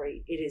war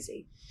story, it is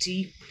a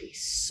deeply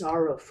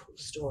sorrowful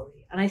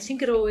story, and I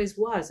think it always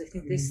was. I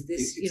think this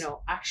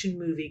action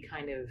movie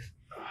kind of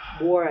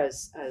war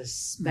as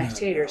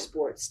spectator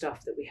sport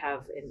stuff that we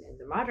have in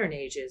the modern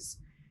age it's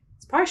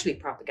partially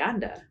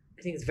propaganda.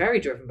 I think it's very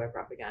driven by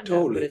propaganda,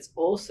 Totally. but it's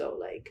also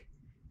like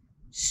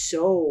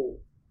so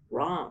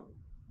wrong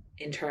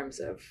in terms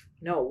of,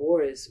 no,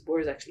 war is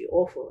actually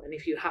awful, and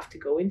if you have to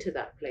go into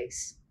that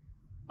place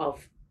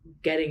of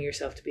getting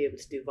yourself to be able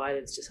to do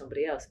violence to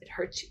somebody else, it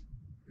hurts you.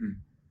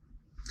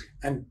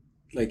 And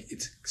like,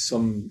 it's,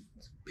 some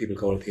people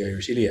call it the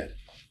Irish Iliad,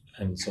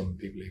 and some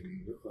people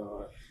even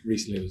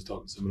recently I was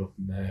talking to someone up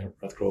in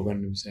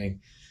Rathcrogan who was saying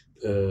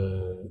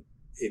the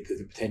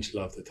potential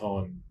of the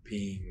Táin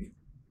being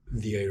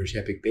the Irish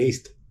epic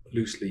based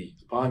loosely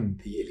upon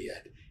the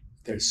Iliad.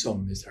 There's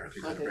some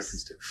historical kind of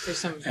reference to.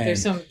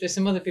 There's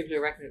some other people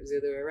who reckon it was the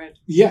other way around.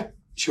 Yeah,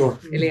 sure.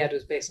 Iliad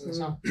was based on the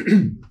song.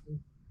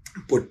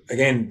 But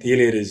again, the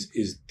Iliad is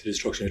the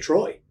destruction of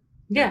Troy.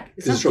 Yeah,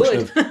 it's The not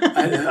destruction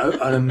good.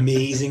 of an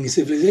amazing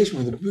civilization,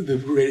 one of the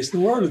greatest in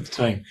the world at the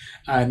time,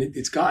 and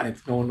it's gone.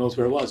 No one knows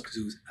where it was because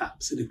it was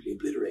absolutely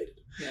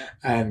obliterated. Yeah.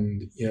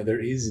 And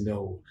there is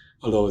no,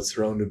 although it's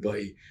surrounded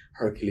by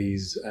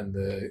Hercules and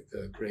the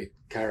great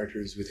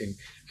characters within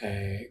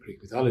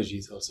Greek mythology,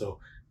 it's also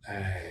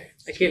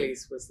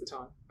Achilles was the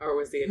Táin, or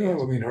was the Iliad?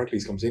 no, I mean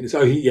Hercules comes in.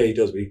 So he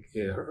does. But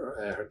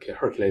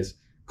Hercules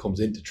comes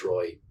into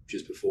Troy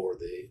just before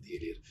the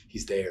Iliad.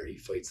 He's there. He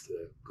fights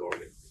the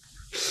Gorgon.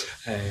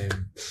 I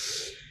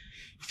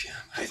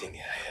think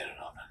I don't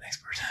know. I'm not an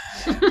expert.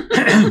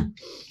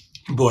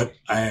 But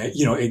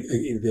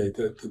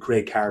the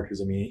great characters.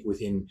 I mean,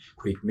 within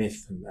Greek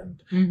myth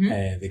and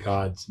the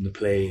gods and the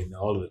play and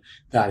all of it,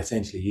 that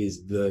essentially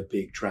is the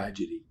big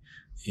tragedy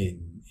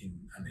and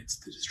it's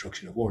the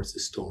destruction of war. It's the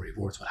story of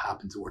war. It's what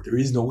happens at war. There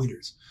is no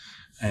winners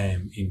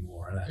in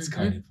war, and that's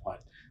kind of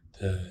what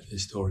the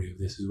story of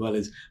this as well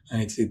is.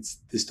 And it's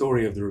the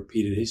story of the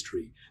repeated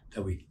history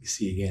that we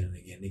see again and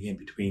again and again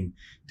between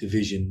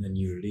division and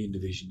unity,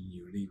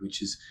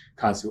 which is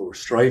constantly what we're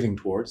striving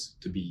towards,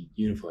 to be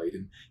unified,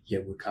 and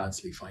yet we're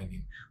constantly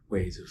finding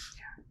ways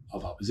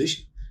of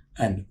opposition.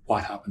 And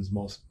what happens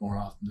more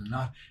often than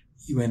not,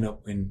 you end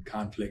up in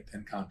conflict,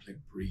 and conflict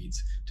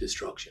breeds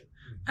destruction.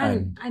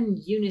 And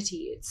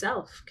unity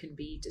itself can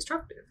be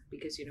destructive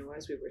because,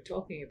 as we were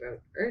talking about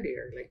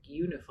earlier, like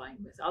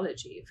unifying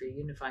mythology, if your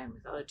unifying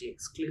mythology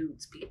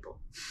excludes people,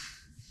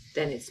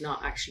 then it's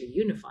not actually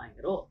unifying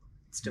at all.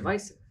 It's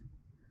divisive.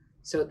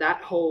 So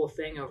that whole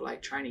thing of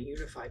like trying to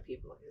unify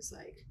people is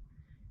like,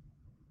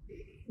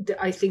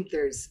 I think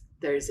there's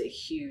a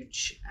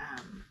huge,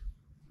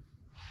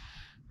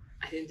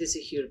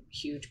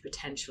 huge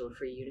potential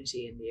for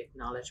unity in the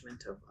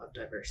acknowledgement of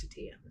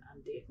diversity and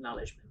the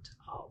acknowledgement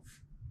of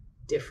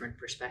different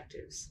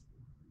perspectives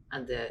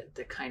and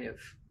the kind of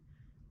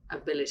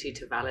ability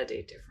to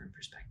validate different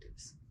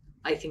perspectives.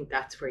 I think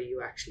that's where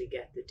you actually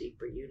get the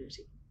deeper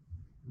unity,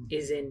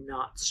 is in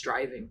not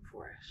striving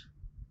for it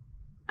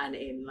and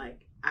in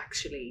like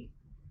actually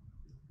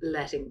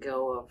letting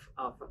go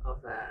of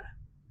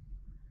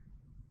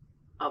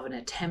an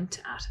attempt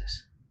at it.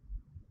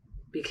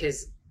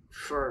 Because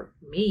for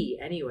me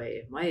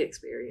anyway, in my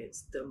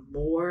experience, the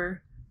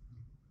more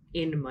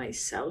in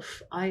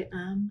myself I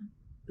am,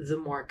 the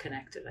more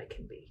connected I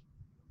can be.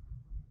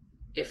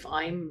 If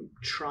I'm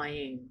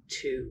trying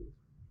to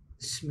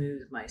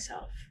smooth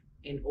myself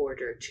in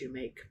order to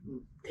make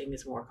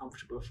things more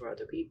comfortable for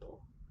other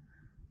people,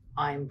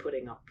 I'm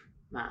putting up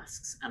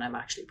masks and I'm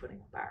actually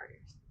putting up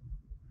barriers.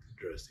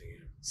 Interesting.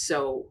 Yeah.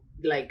 So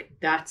like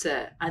that's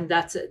a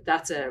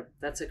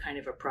kind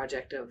of a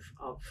project of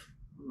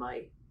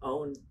my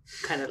own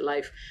kind of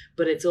life,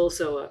 but it's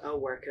also a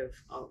work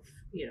of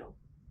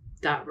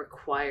that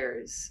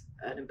requires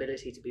an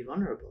ability to be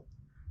vulnerable,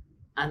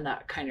 and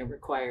that kind of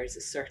requires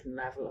a certain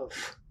level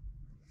of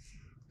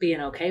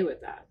being okay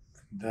with that.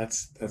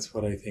 That's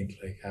what I think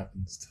like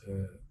happens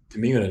to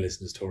me when I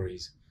listen to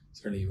stories.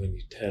 Certainly when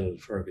you tell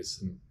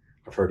Fergus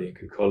or Ferdy and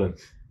Kilcullen,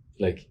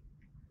 like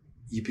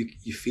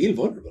you feel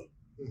vulnerable.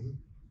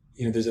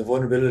 Mm-hmm. There's a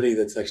vulnerability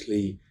that's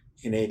actually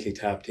innately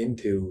tapped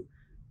into,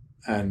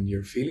 and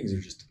your feelings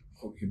are just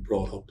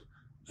brought up,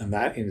 and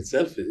that in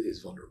itself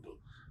is vulnerable.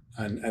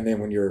 And then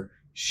when you're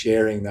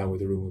sharing that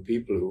with a room of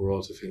people who are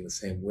also feeling the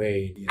same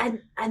way,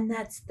 and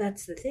that's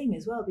the thing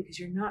as well, because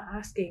you're not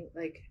asking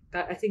like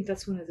that. I think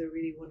that's one of the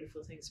really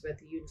wonderful things about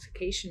the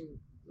unification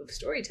of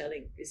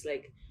storytelling is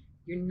like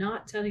you're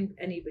not telling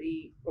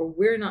anybody, or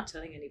we're not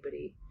telling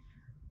anybody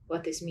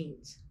what this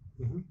means.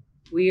 Mm-hmm.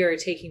 We are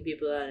taking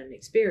people on an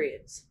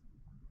experience,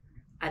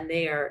 and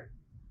they are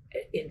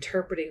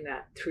interpreting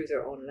that through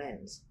their own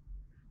lens,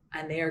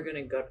 and they're going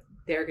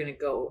to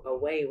go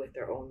away with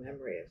their own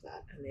memory of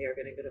that, and they are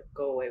going to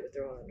go away with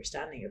their own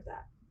understanding of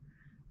that,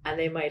 and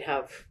they might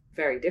have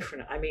very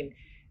different, I mean,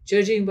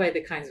 judging by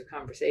the kinds of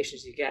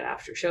conversations you get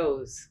after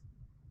shows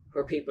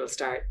where people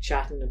start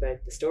chatting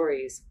about the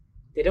stories,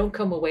 they don't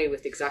come away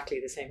with exactly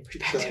the same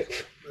perspective.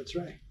 Exactly. That's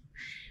right.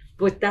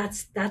 But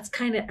that's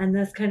kind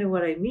of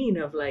what I mean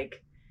of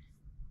like,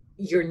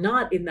 you're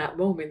not in that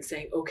moment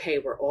saying, okay,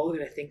 we're all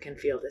going to think and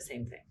feel the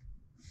same thing.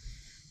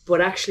 But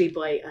actually,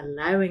 by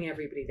allowing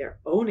everybody their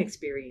own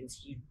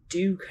experience, you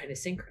do kind of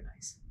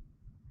synchronize.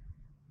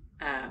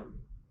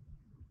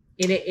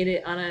 In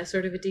it on a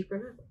sort of a deeper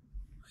level.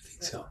 I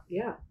think so.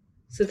 Yeah.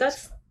 So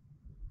that's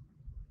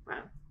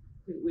wow.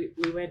 We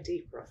went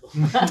deep, Russell.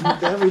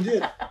 Yeah, we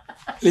did.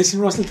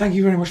 Listen, Russell, thank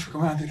you very much for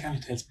coming on to the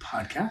Candle Tales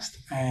podcast.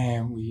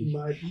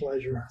 My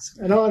pleasure.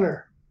 An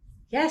honor.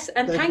 Yes,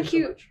 and Thank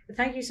you so much.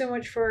 Thank you so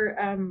much for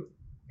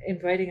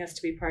inviting us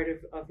to be part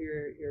of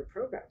your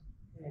program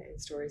in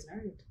Stories in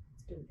Ireland.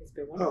 It's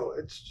been wonderful. Oh,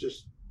 it's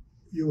just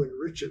you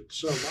enrich it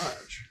so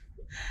much.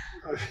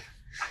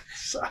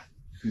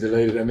 I'm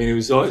delighted. I mean, it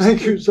was always.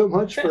 Thank you so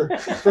much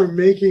for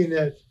making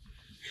it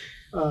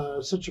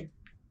such a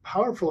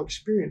powerful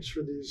experience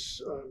for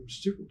these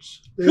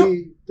students.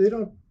 They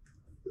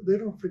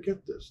don't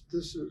forget this.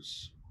 This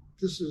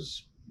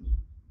is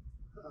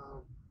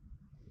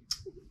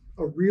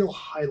a real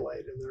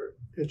highlight in their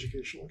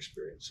educational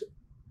experience.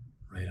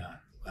 Right on.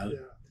 Well, Yeah,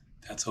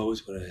 that's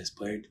always what I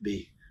aspired to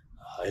be.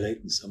 A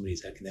highlight in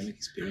somebody's academic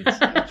experience.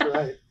 that's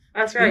right.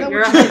 That's right. Isn't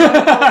You're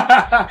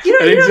that you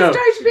I think don't so.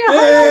 start to be a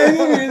highlight.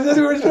 Yeah, that's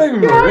what it's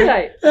driving You're for, a right?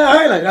 highlight. Yeah,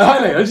 a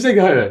highlight. I'll just take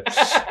a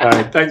highlight. All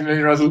right. Thanks a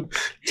million, Russell.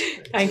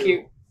 Thank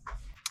you.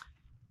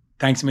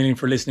 Thanks a million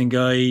for listening,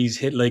 guys.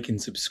 Hit like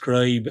and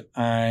subscribe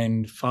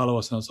and follow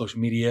us on social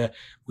media.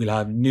 We'll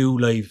have new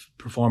live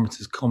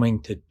performances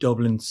coming to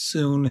Dublin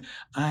soon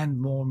and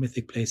more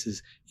mythic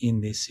places in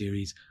this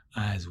series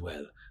as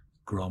well.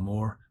 Grow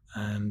more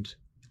and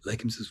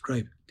like and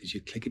subscribe. Did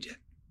you click it yet?